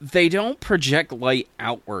they don't project light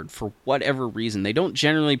outward for whatever reason. They don't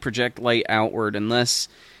generally project light outward unless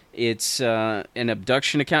it's an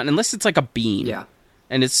abduction account, unless it's like a beam. Yeah.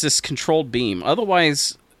 And it's this controlled beam.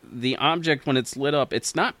 Otherwise, the object, when it's lit up,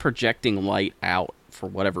 it's not projecting light out for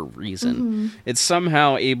whatever reason. Mm-hmm. It's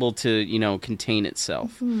somehow able to, contain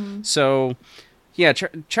itself. Mm-hmm. So, yeah,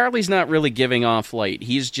 Charlie's not really giving off light.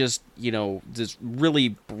 He's just, just really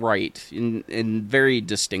bright and very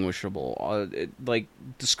distinguishable. Like,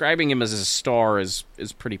 describing him as a star is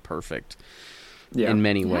pretty perfect in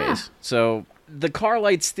many ways. So, the car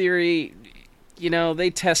lights theory, they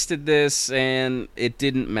tested this and it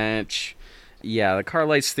didn't match. Yeah, the car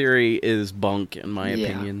lights theory is bunk, in my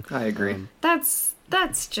opinion. I agree. That's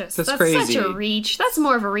crazy. Such a reach. That's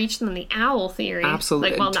more of a reach than the owl theory.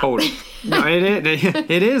 Absolutely. Like, well, totally. No,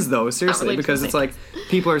 it is, though, seriously, really because it's like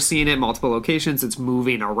people are seeing it in multiple locations. It's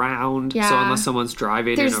moving around. Yeah. So unless someone's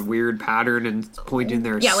driving in a weird pattern and pointing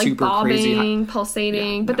their like super bobbing, crazy...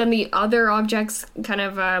 pulsating. But then the other objects kind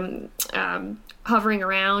of hovering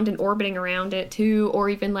around and orbiting around it, too. Or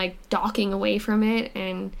even, like, docking away from it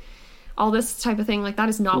and... all this type of thing, like that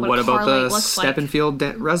is not what a car light looks like. What about the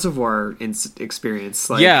Steppenfield Reservoir experience?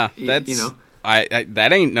 Like, yeah, that's I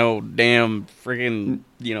that ain't no damn friggin'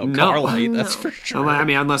 car light. That's for sure. I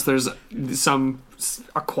mean, unless there's some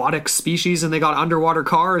aquatic species and they got underwater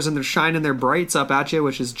cars and they're shining their brights up at you,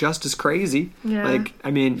 which is just as crazy. Yeah. Like,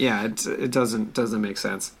 I mean, yeah, it doesn't make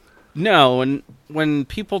sense. No, and when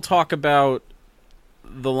people talk about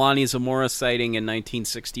the Lonnie Zamora sighting in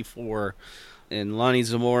 1964. In Lonnie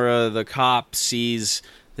Zamora, the cop sees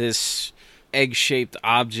this egg-shaped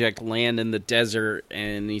object land in the desert,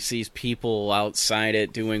 and he sees people outside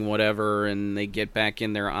it doing whatever, and they get back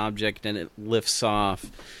in their object, and it lifts off.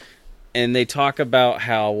 And they talk about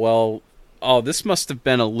how, this must have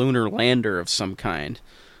been a lunar lander of some kind.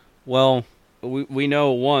 Well, we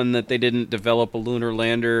know, one, that they didn't develop a lunar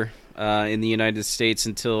lander in the United States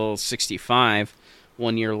until 1965,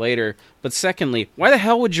 1 year later. But secondly, why the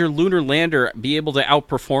hell would your lunar lander be able to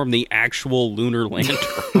outperform the actual lunar lander?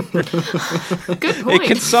 Good point. It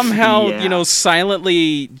can somehow,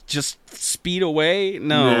 silently just speed away?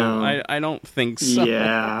 No. I don't think so.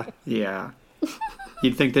 Yeah.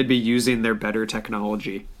 You'd think they'd be using their better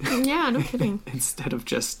technology. Yeah, no kidding. Instead of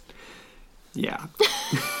just, yeah.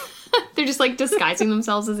 They're just like disguising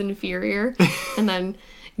themselves as inferior, and then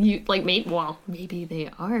maybe they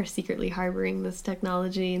are secretly harboring this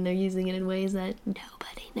technology and they're using it in ways that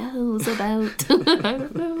nobody knows about. I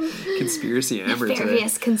don't know. Conspiracy Amber today.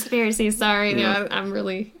 Various conspiracies. Sorry, yeah. I'm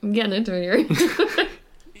getting into it here.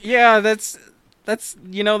 Yeah, that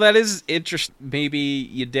is interesting. Maybe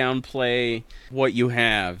you downplay what you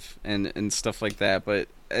have and stuff like that, but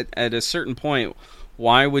at a certain point,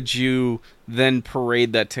 why would you then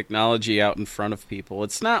parade that technology out in front of people?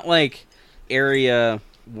 It's not like area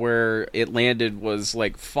where it landed was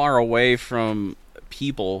like far away from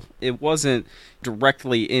people. It wasn't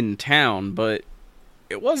directly in town, but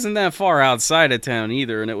it wasn't that far outside of town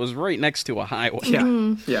either, and it was right next to a highway.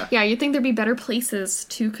 Yeah, you'd think there'd be better places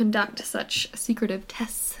to conduct such secretive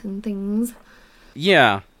tests and things.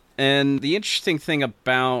 Yeah, and the interesting thing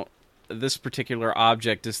about this particular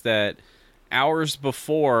object is that hours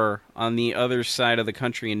before, on the other side of the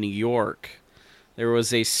country in New York, there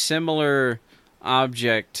was a similar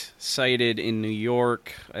object sighted in New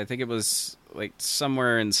York. I think it was like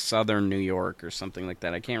somewhere in southern New York or something like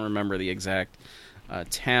that. I can't remember the exact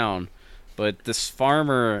town, but this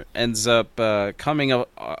farmer ends up coming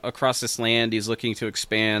across this land. He's looking to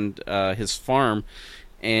expand his farm,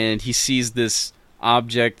 and he sees this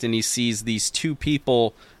object, and he sees these two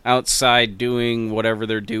people outside doing whatever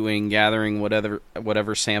they're doing, gathering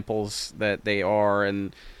whatever samples that they are,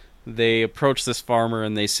 and they approach this farmer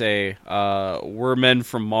and they say, "We're men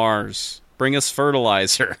from Mars. Bring us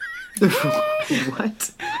fertilizer."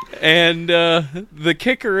 What? And the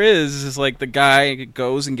kicker is like the guy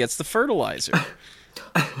goes and gets the fertilizer,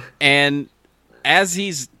 and as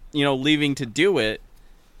he's leaving to do it,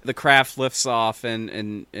 the craft lifts off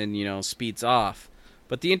and speeds off.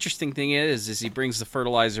 But the interesting thing is he brings the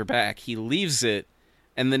fertilizer back. He leaves it,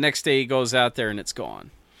 and the next day he goes out there and it's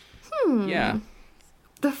gone. Yeah.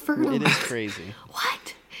 The fertilizer. It is crazy.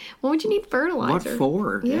 What? What would you need fertilizer? What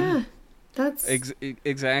for? Yeah. That's...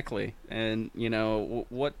 Exactly. And,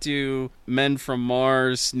 what do men from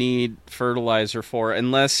Mars need fertilizer for?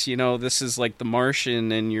 Unless, this is like the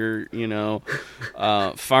Martian and you're,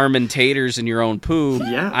 farming taters in your own poo.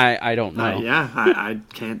 Yeah. I don't know. I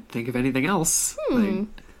can't think of anything else. Like,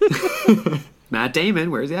 Matt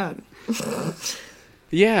Damon, where's he at?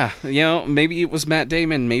 Yeah. Maybe it was Matt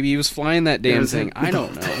Damon. Maybe he was flying that damn thing. I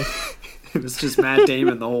don't know. It was just Matt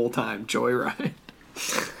Damon the whole time. Joyride.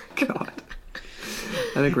 God.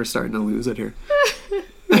 I think we're starting to lose it here.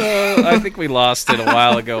 I think we lost it a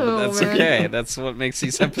while ago, but that's okay. That's what makes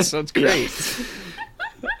these episodes great.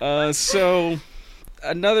 So,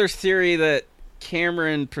 another theory that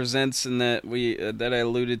Cameron presents and that I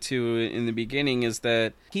alluded to in the beginning is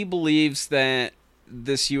that he believes that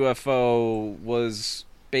this UFO was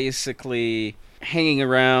basically hanging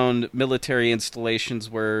around military installations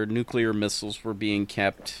where nuclear missiles were being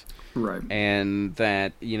kept. Right. And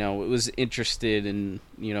that, it was interested in,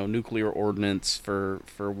 nuclear ordnance for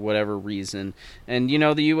whatever reason. And,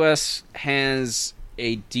 the U.S. has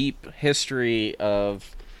a deep history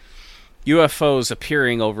of UFOs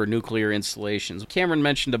appearing over nuclear installations. Cameron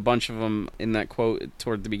mentioned a bunch of them in that quote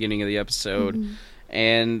toward the beginning of the episode. Mm-hmm.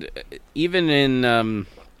 And even in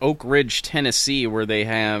Oak Ridge, Tennessee, where they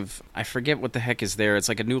have, I forget what the heck is there, it's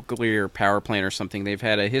like a nuclear power plant or something. They've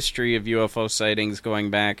had a history of UFO sightings going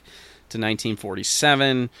back to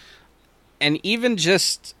 1947. And even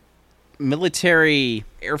just military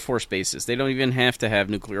Air Force bases, they don't even have to have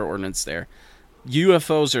nuclear ordnance there.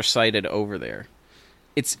 UFOs are sighted over there.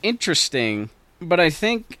 It's interesting, but I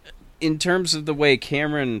think in terms of the way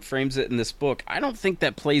Cameron frames it in this book, I don't think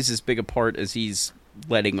that plays as big a part as he's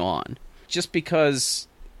letting on. Just because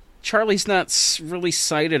Charlie's not really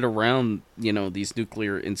sighted around, these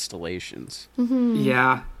nuclear installations. Mm-hmm.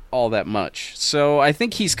 Yeah. All that much. So I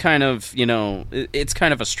think he's kind of, it's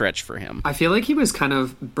kind of a stretch for him. I feel like he was kind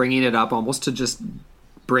of bringing it up almost to just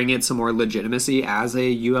bring it some more legitimacy as a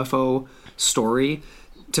UFO story,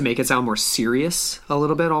 to make it sound more serious a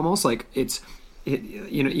little bit, almost like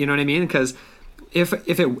you know what I mean? Because if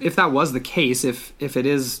that was the case, if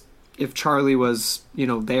Charlie was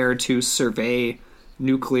there to survey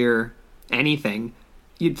nuclear anything,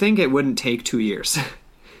 you'd think it wouldn't take 2 years.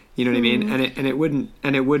 You know what I mean? And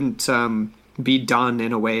it wouldn't be done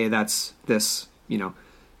in a way that's this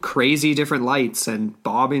crazy different lights and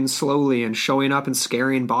bobbing slowly and showing up and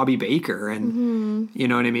scaring Bobby Baker. And you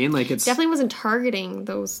know what I mean? Like, it's definitely wasn't targeting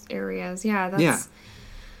those areas. Yeah. That's, yeah.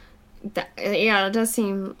 It does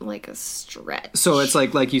seem like a stretch. So it's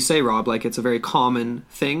like you say, Rob, like it's a very common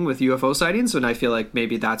thing with UFO sightings, and I feel like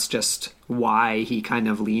maybe that's just why he kind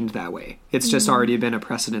of leaned that way. It's just already been a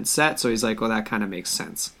precedent set, so he's like, well, that kind of makes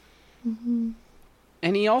sense.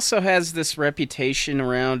 And he also has this reputation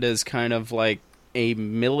around as kind of like a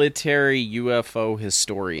military UFO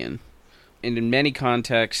historian. And in many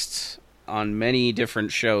contexts, on many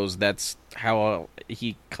different shows, that's how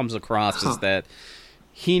he comes across, is that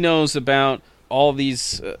he knows about all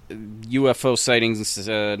these UFO sightings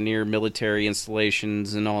near military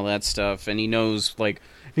installations and all that stuff, and he knows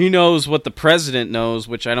what the president knows,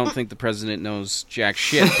 which I don't think the president knows jack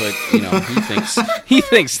shit, but he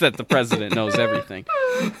thinks that the president knows everything.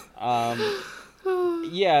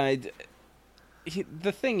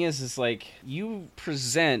 The thing is like, you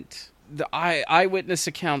present the eyewitness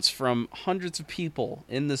accounts from hundreds of people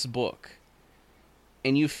in this book,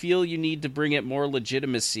 and you feel you need to bring it more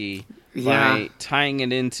legitimacy by tying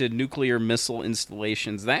it into nuclear missile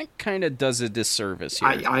installations. That kind of does a disservice here.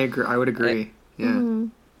 I agree. I would agree.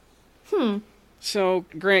 So,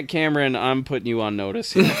 Grant Cameron, I'm putting you on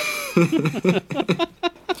notice here.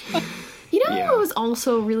 It was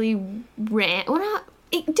also really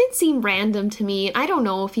it did seem random to me. I don't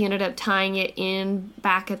know if he ended up tying it in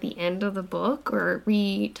back at the end of the book or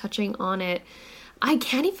retouching on it. I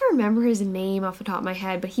can't even remember his name off the top of my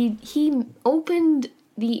head, but he opened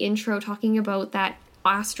the intro talking about that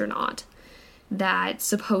astronaut that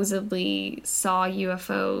supposedly saw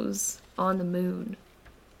UFOs on the moon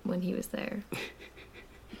when he was there.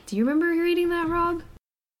 Do you remember reading that, Rob?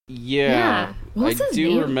 Yeah. I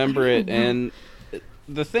do remember it, and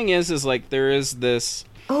the thing is like, there is this...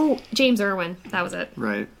 Oh, James Irwin. That was it.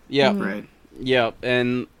 Right. Yeah. Right. Yeah,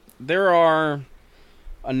 and there are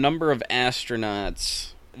a number of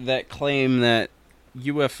astronauts that claim that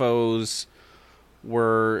UFOs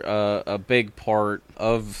were a big part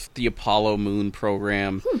of the Apollo moon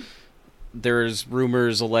program. There's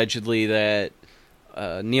rumors allegedly that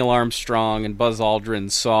Neil Armstrong and Buzz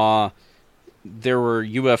Aldrin saw there were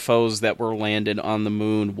UFOs that were landed on the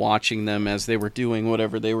moon, watching them as they were doing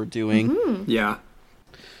whatever they were doing. Yeah.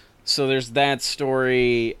 So there's that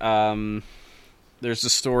story. There's the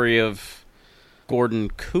story of Gordon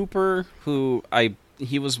Cooper, who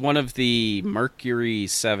he was one of the Mercury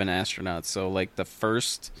 7 astronauts, so like the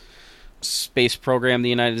first space program the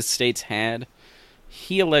United States had.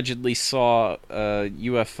 He allegedly saw a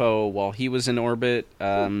UFO while he was in orbit.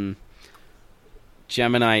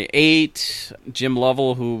 Gemini 8, Jim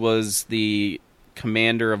Lovell, who was the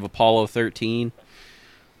commander of Apollo 13,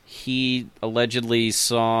 he allegedly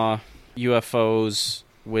saw UFOs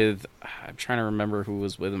with, I'm trying to remember who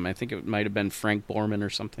was with him. I think it might have been Frank Borman or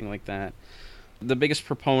something like that. The biggest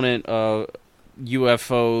proponent of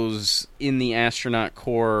UFOs in the astronaut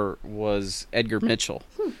corps was Edgar Mitchell.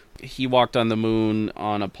 He walked on the moon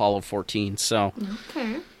on Apollo 14. So,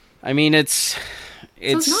 okay. I mean, it's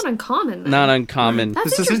not uncommon, then. Not uncommon.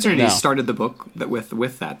 That's this is interesting. No. He started the book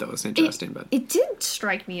with that, though. It's interesting. But it did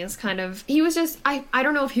strike me as kind of... He was just... I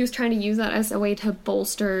don't know if he was trying to use that as a way to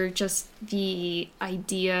bolster just the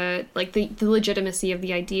idea, like the legitimacy of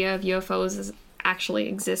the idea of UFOs as actually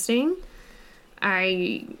existing.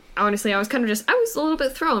 Honestly, I was kind of just... I was a little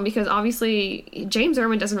bit thrown because obviously James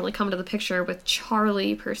Irwin doesn't really come into the picture with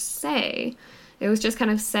Charlie per se. It was just kind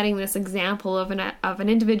of setting this example of an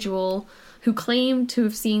individual who claimed to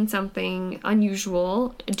have seen something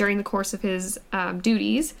unusual during the course of his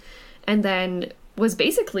duties, and then was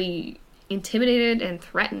basically intimidated and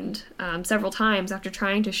threatened several times after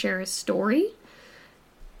trying to share his story.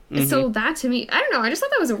 Mm-hmm. So that, to me, I don't know, I just thought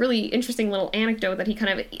that was a really interesting little anecdote that he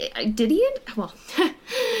kind of... Did he? Well,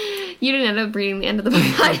 you didn't end up reading the end of the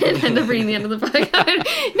book. I didn't end up reading the end of the book.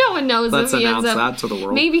 No one knows Let's if he ends announce up... that to the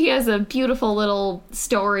world. Maybe he has a beautiful little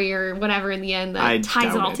story or whatever in the end that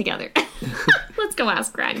ties it all together. Let's go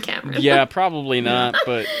ask Grant Cameron. Yeah, probably not,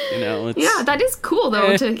 but, it's... Yeah, that is cool,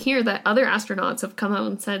 though, to hear that other astronauts have come out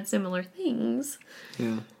and said similar things.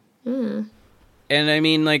 Yeah. And I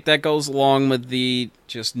mean, like, that goes along with the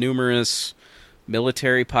just numerous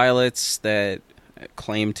military pilots that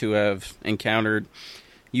claim to have encountered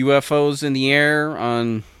UFOs in the air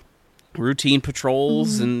on routine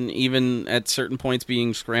patrols, and even at certain points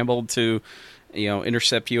being scrambled to,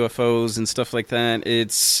 intercept UFOs and stuff like that.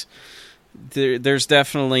 There's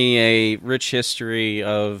definitely a rich history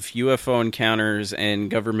of UFO encounters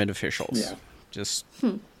and government officials. Yeah. Just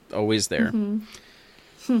always there.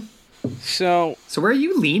 So where are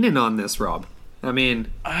you leaning on this, Rob? I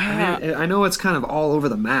mean, I know it's kind of all over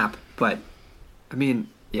the map, but I mean,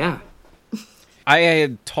 yeah. I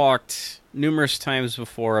had talked numerous times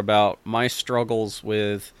before about my struggles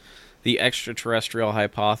with the extraterrestrial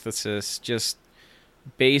hypothesis, just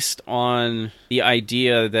based on the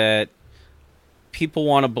idea that people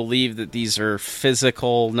want to believe that these are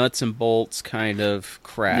physical, nuts and bolts kind of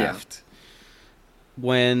craft. Yeah.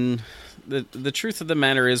 When the truth of the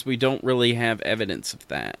matter is we don't really have evidence of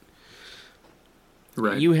that.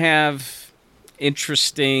 Right. You have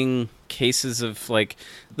interesting cases of, like,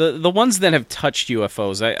 the ones that have touched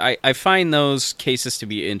UFOs. I find those cases to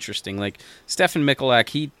be interesting. Like, Stephen Michalak,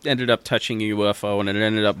 he ended up touching a UFO and it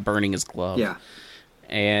ended up burning his glove. Yeah.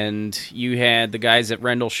 And you had the guys at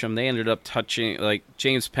Rendlesham, they ended up touching, like,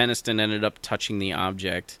 James Peniston ended up touching the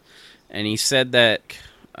object. And he said that,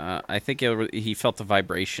 I think he felt the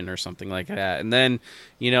vibration or something like that. And then,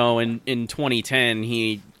 in 2010,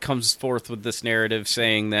 he comes forth with this narrative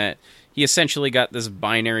saying that he essentially got this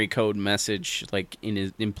binary code message, like,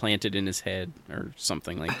 implanted in his head or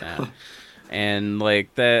something like that. And,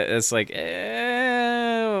 like, that, it's like,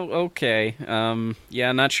 okay.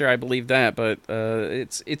 Yeah, not sure I believe that, but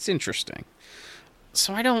it's interesting.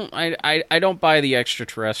 So I don't buy the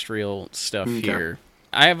extraterrestrial stuff here.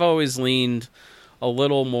 I have always leaned a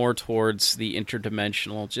little more towards the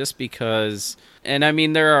interdimensional, just because, and I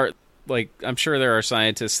mean, there are, like, I'm sure there are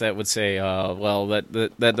scientists that would say, well,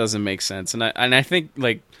 that doesn't make sense. And I think,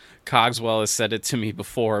 like, Cogswell has said it to me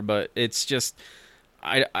before, but it's just,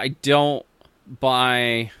 I don't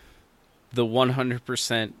buy the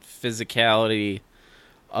 100% physicality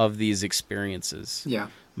of these experiences. Yeah.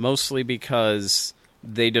 Mostly because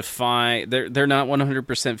they're not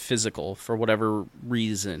 100% physical for whatever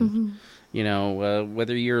reason. Mm-hmm.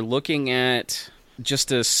 Whether you're looking at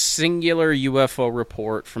just a singular UFO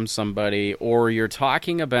report from somebody, or you're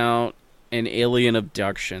talking about an alien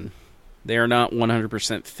abduction, they are not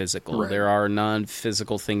 100% physical. Right. There are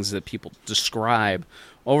non-physical things that people describe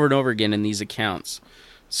over and over again in these accounts.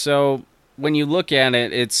 So when you look at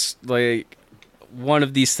it, it's like one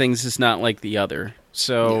of these things is not like the other.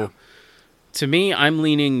 So to me, I'm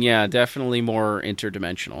leaning, definitely more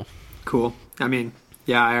interdimensional. Cool. I mean,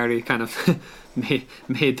 yeah, I already kind of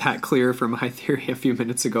made that clear for my theory a few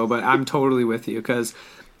minutes ago, but I'm totally with you because,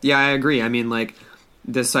 I agree. I mean, like,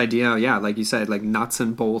 this idea, like you said, like nuts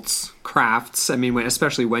and bolts crafts. I mean,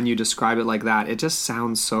 especially when you describe it like that, it just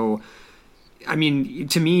sounds so, I mean,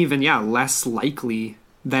 to me even, less likely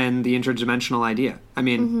than the interdimensional idea. I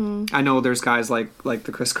mean, I know there's guys like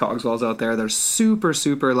the Chris Cogswells out there. They're super,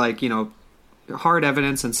 super, like, hard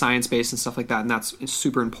evidence and science-based and stuff like that, and that's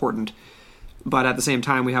super important. But at the same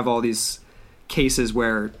time, we have all these cases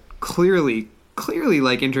where clearly,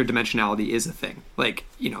 like, interdimensionality is a thing. Like,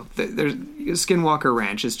 there's Skinwalker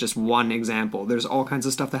Ranch is just one example. There's all kinds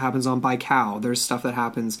of stuff that happens on Baikal. There's stuff that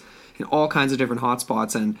happens in all kinds of different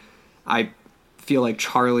hotspots, and I feel like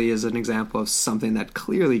Charlie is an example of something that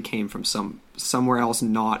clearly came from somewhere else,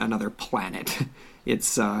 not another planet.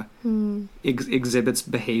 It's exhibits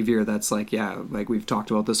behavior that's like we've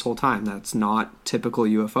talked about this whole time. That's not typical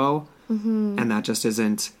UFO, and that just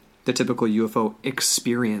isn't the typical UFO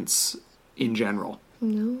experience in general.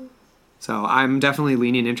 No. So I'm definitely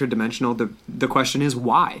leaning interdimensional. The question is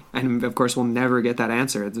why, and of course we'll never get that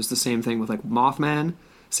answer. There's the same thing with, like, Mothman.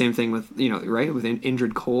 Same thing with, right, with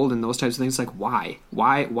Indrid Cold and those types of things. Like,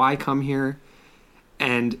 why come here?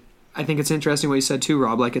 And I think it's interesting what you said too,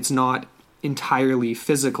 Rob. Like, it's not entirely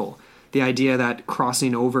physical. The idea that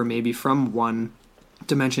crossing over maybe from one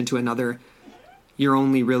dimension to another, you're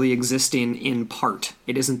only really existing in part.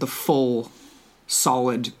 It isn't the full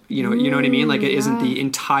solid, you know what I mean? Like, it isn't the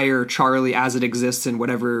entire Charlie as it exists in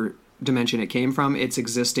whatever dimension it came from. It's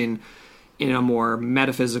existing in a more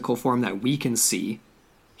metaphysical form that we can see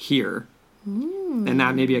here. And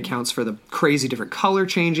that maybe accounts for the crazy different color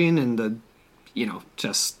changing and the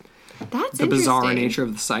just that's the bizarre nature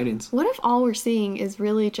of the sightings. What if all we're seeing is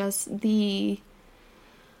really just the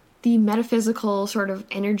metaphysical sort of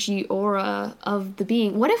energy aura of the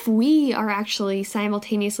being? What if we are actually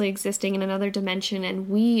simultaneously existing in another dimension and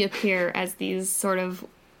we appear as these sort of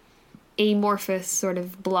amorphous sort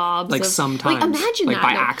of blobs, like, sometimes, like, imagine like, that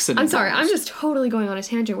by accident. I'm sorry, I'm just totally going on a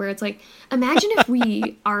tangent where it's like, imagine if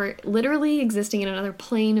we are literally existing in another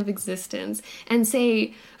plane of existence, and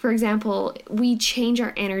say, for example, we change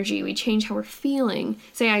our energy, we change how we're feeling.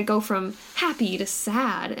 Say I go from happy to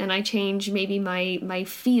sad, and I change maybe my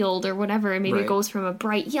field or whatever, and maybe it goes from a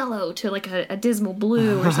bright yellow to, like, a dismal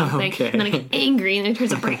blue or something. Okay. And then I get angry and then it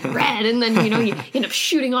turns a bright red, and then you end up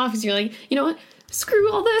shooting off because you're like, you know what,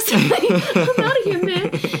 screw all this. I'm out of here, man.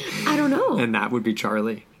 I don't know. And that would be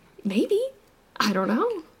Charlie. Maybe. I don't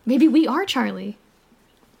know. Maybe we are Charlie.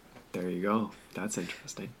 There you go. That's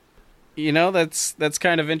interesting. You know, that's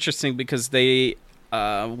kind of interesting because they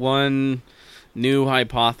one new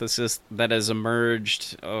hypothesis that has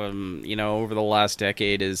emerged, over the last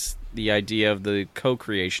decade is the idea of the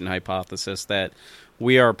co-creation hypothesis, that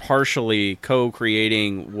we are partially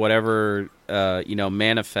co-creating whatever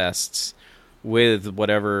manifests with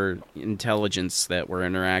whatever intelligence that we're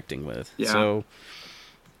interacting with. Yeah. So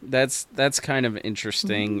that's kind of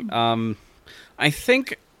interesting. I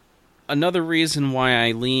think another reason why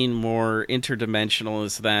I lean more interdimensional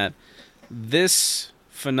is that this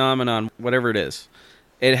phenomenon, whatever it is,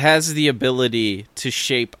 it has the ability to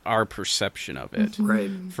shape our perception of it.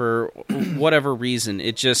 Right. For whatever reason,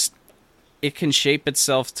 it can shape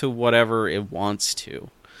itself to whatever it wants to.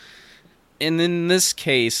 And in this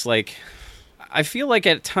case, like, I feel like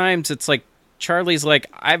at times it's like Charlie's like,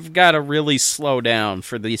 I've got to really slow down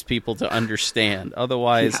for these people to understand.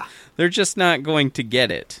 Otherwise, they're just not going to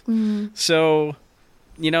get it. So,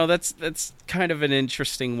 that's kind of an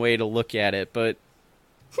interesting way to look at it. But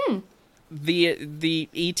the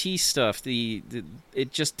ET stuff,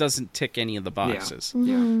 it just doesn't tick any of the boxes.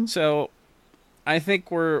 Yeah. So I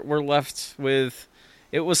think we're left with,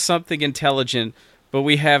 it was something intelligent, but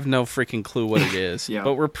we have no freaking clue what it is. Yeah.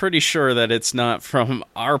 But we're pretty sure that it's not from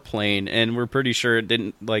our plane, and we're pretty sure it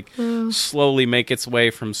didn't slowly make its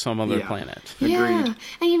way from some other planet. Yeah. Agreed.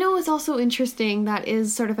 And what's also interesting that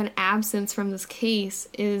is sort of an absence from this case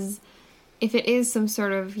is if it is some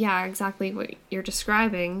sort of, exactly what you're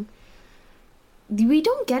describing, we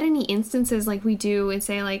don't get any instances like we do in,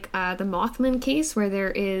 say, like the Mothman case where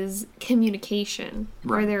there is communication,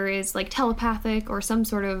 where there is like telepathic or some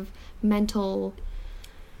sort of mental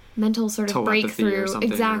sort of breakthrough.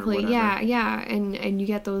 Exactly. Yeah. And you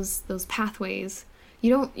get those pathways.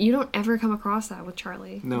 You don't ever come across that with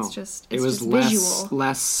Charlie. No. It's just less visual.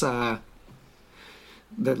 Less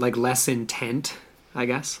intent, I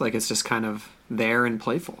guess. Like, it's just kind of there and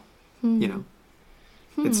playful.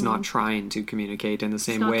 It's not trying to communicate in the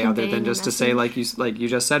same way, other than just to say, like you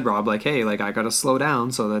just said, Rob, like, hey, like, I gotta slow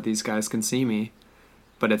down so that these guys can see me.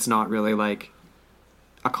 But it's not really like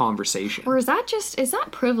a conversation. Or is that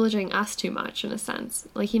privileging us too much in a sense?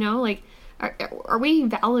 Like, are we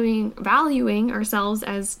valuing ourselves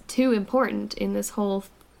as too important in this whole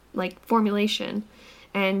like formulation?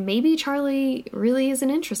 And maybe Charlie really isn't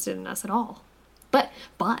interested in us at all.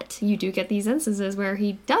 But you do get these instances where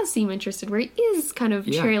he does seem interested, where he is kind of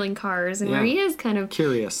trailing cars and where he is kind of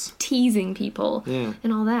curious, teasing people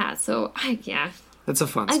and all that. So it's a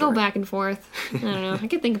fun story. I go back and forth. I don't know. I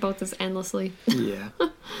could think about this endlessly. Yeah.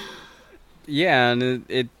 Yeah, and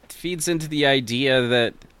it feeds into the idea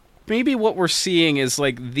that maybe what we're seeing is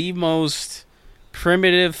like the most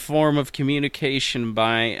primitive form of communication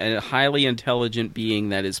by a highly intelligent being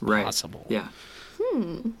that is possible. Yeah.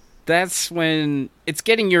 That's when it's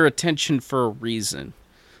getting your attention for a reason.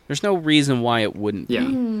 There's no reason why it wouldn't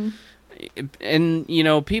be. And,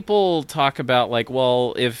 people talk about, like,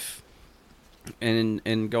 well, if...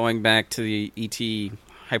 And going back to the ET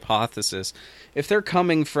hypothesis, if they're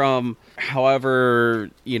coming from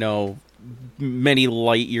however, many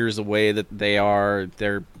light years away that they are,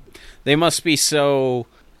 they must be so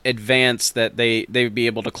advanced that they'd be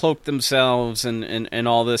able to cloak themselves and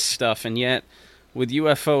all this stuff, and yet... With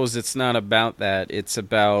UFOs, it's not about that. It's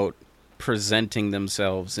about presenting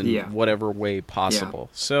themselves in whatever way possible.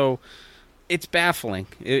 Yeah. So it's baffling.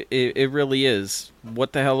 It really is.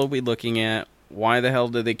 What the hell are we looking at? Why the hell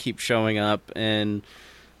do they keep showing up? And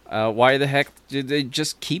why the heck did they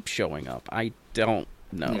just keep showing up? I don't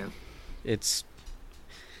know. Yeah. It's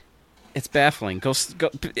baffling. Go,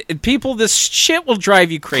 people, this shit will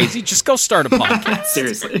drive you crazy. Just go start a podcast.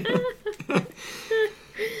 Seriously.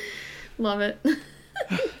 Love it.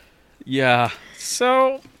 Yeah.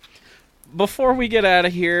 So, before we get out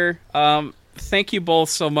of here, thank you both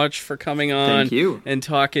so much for coming on and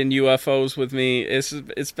talking UFOs with me.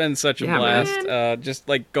 It's been such a blast. Just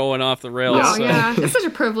like going off the rails. Oh, yeah. It's such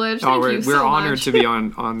a privilege. Thank you so much. We're honored to be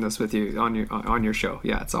on this with you, on your show.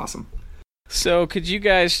 Yeah, it's awesome. So, could you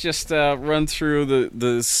guys just run through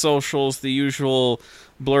the socials, the usual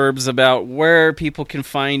blurbs about where people can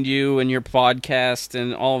find you and your podcast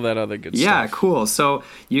and all that other good stuff? Yeah, cool. So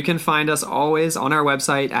you can find us always on our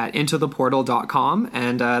website at intotheportal.com,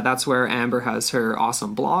 and that's where Amber has her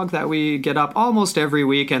awesome blog that we get up almost every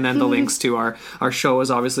week, and then the links to our show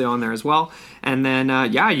is obviously on there as well. And then,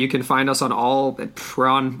 you can find us on we're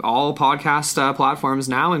on all podcast platforms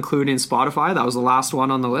now, including Spotify. That was the last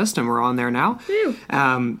one on the list, and we're on there now.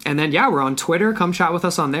 And then, we're on Twitter. Come chat with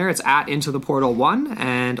us on there. It's at Into the Portal 1.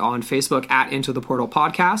 and on Facebook at Into the Portal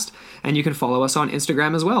Podcast. And you can follow us on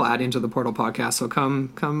Instagram as well at Into the Portal Podcast. So come,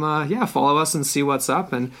 follow us and see what's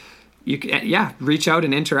up. And you can, reach out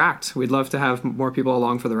and interact. We'd love to have more people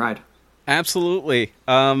along for the ride. Absolutely.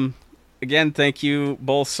 Again, thank you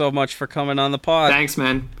both so much for coming on the pod. Thanks,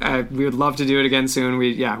 man. We would love to do it again soon.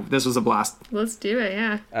 This was a blast. Let's do it,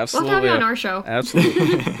 yeah. Absolutely. We'll have you on our show.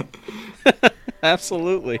 Absolutely.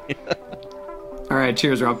 Absolutely. All right,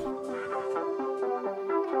 cheers, Rob.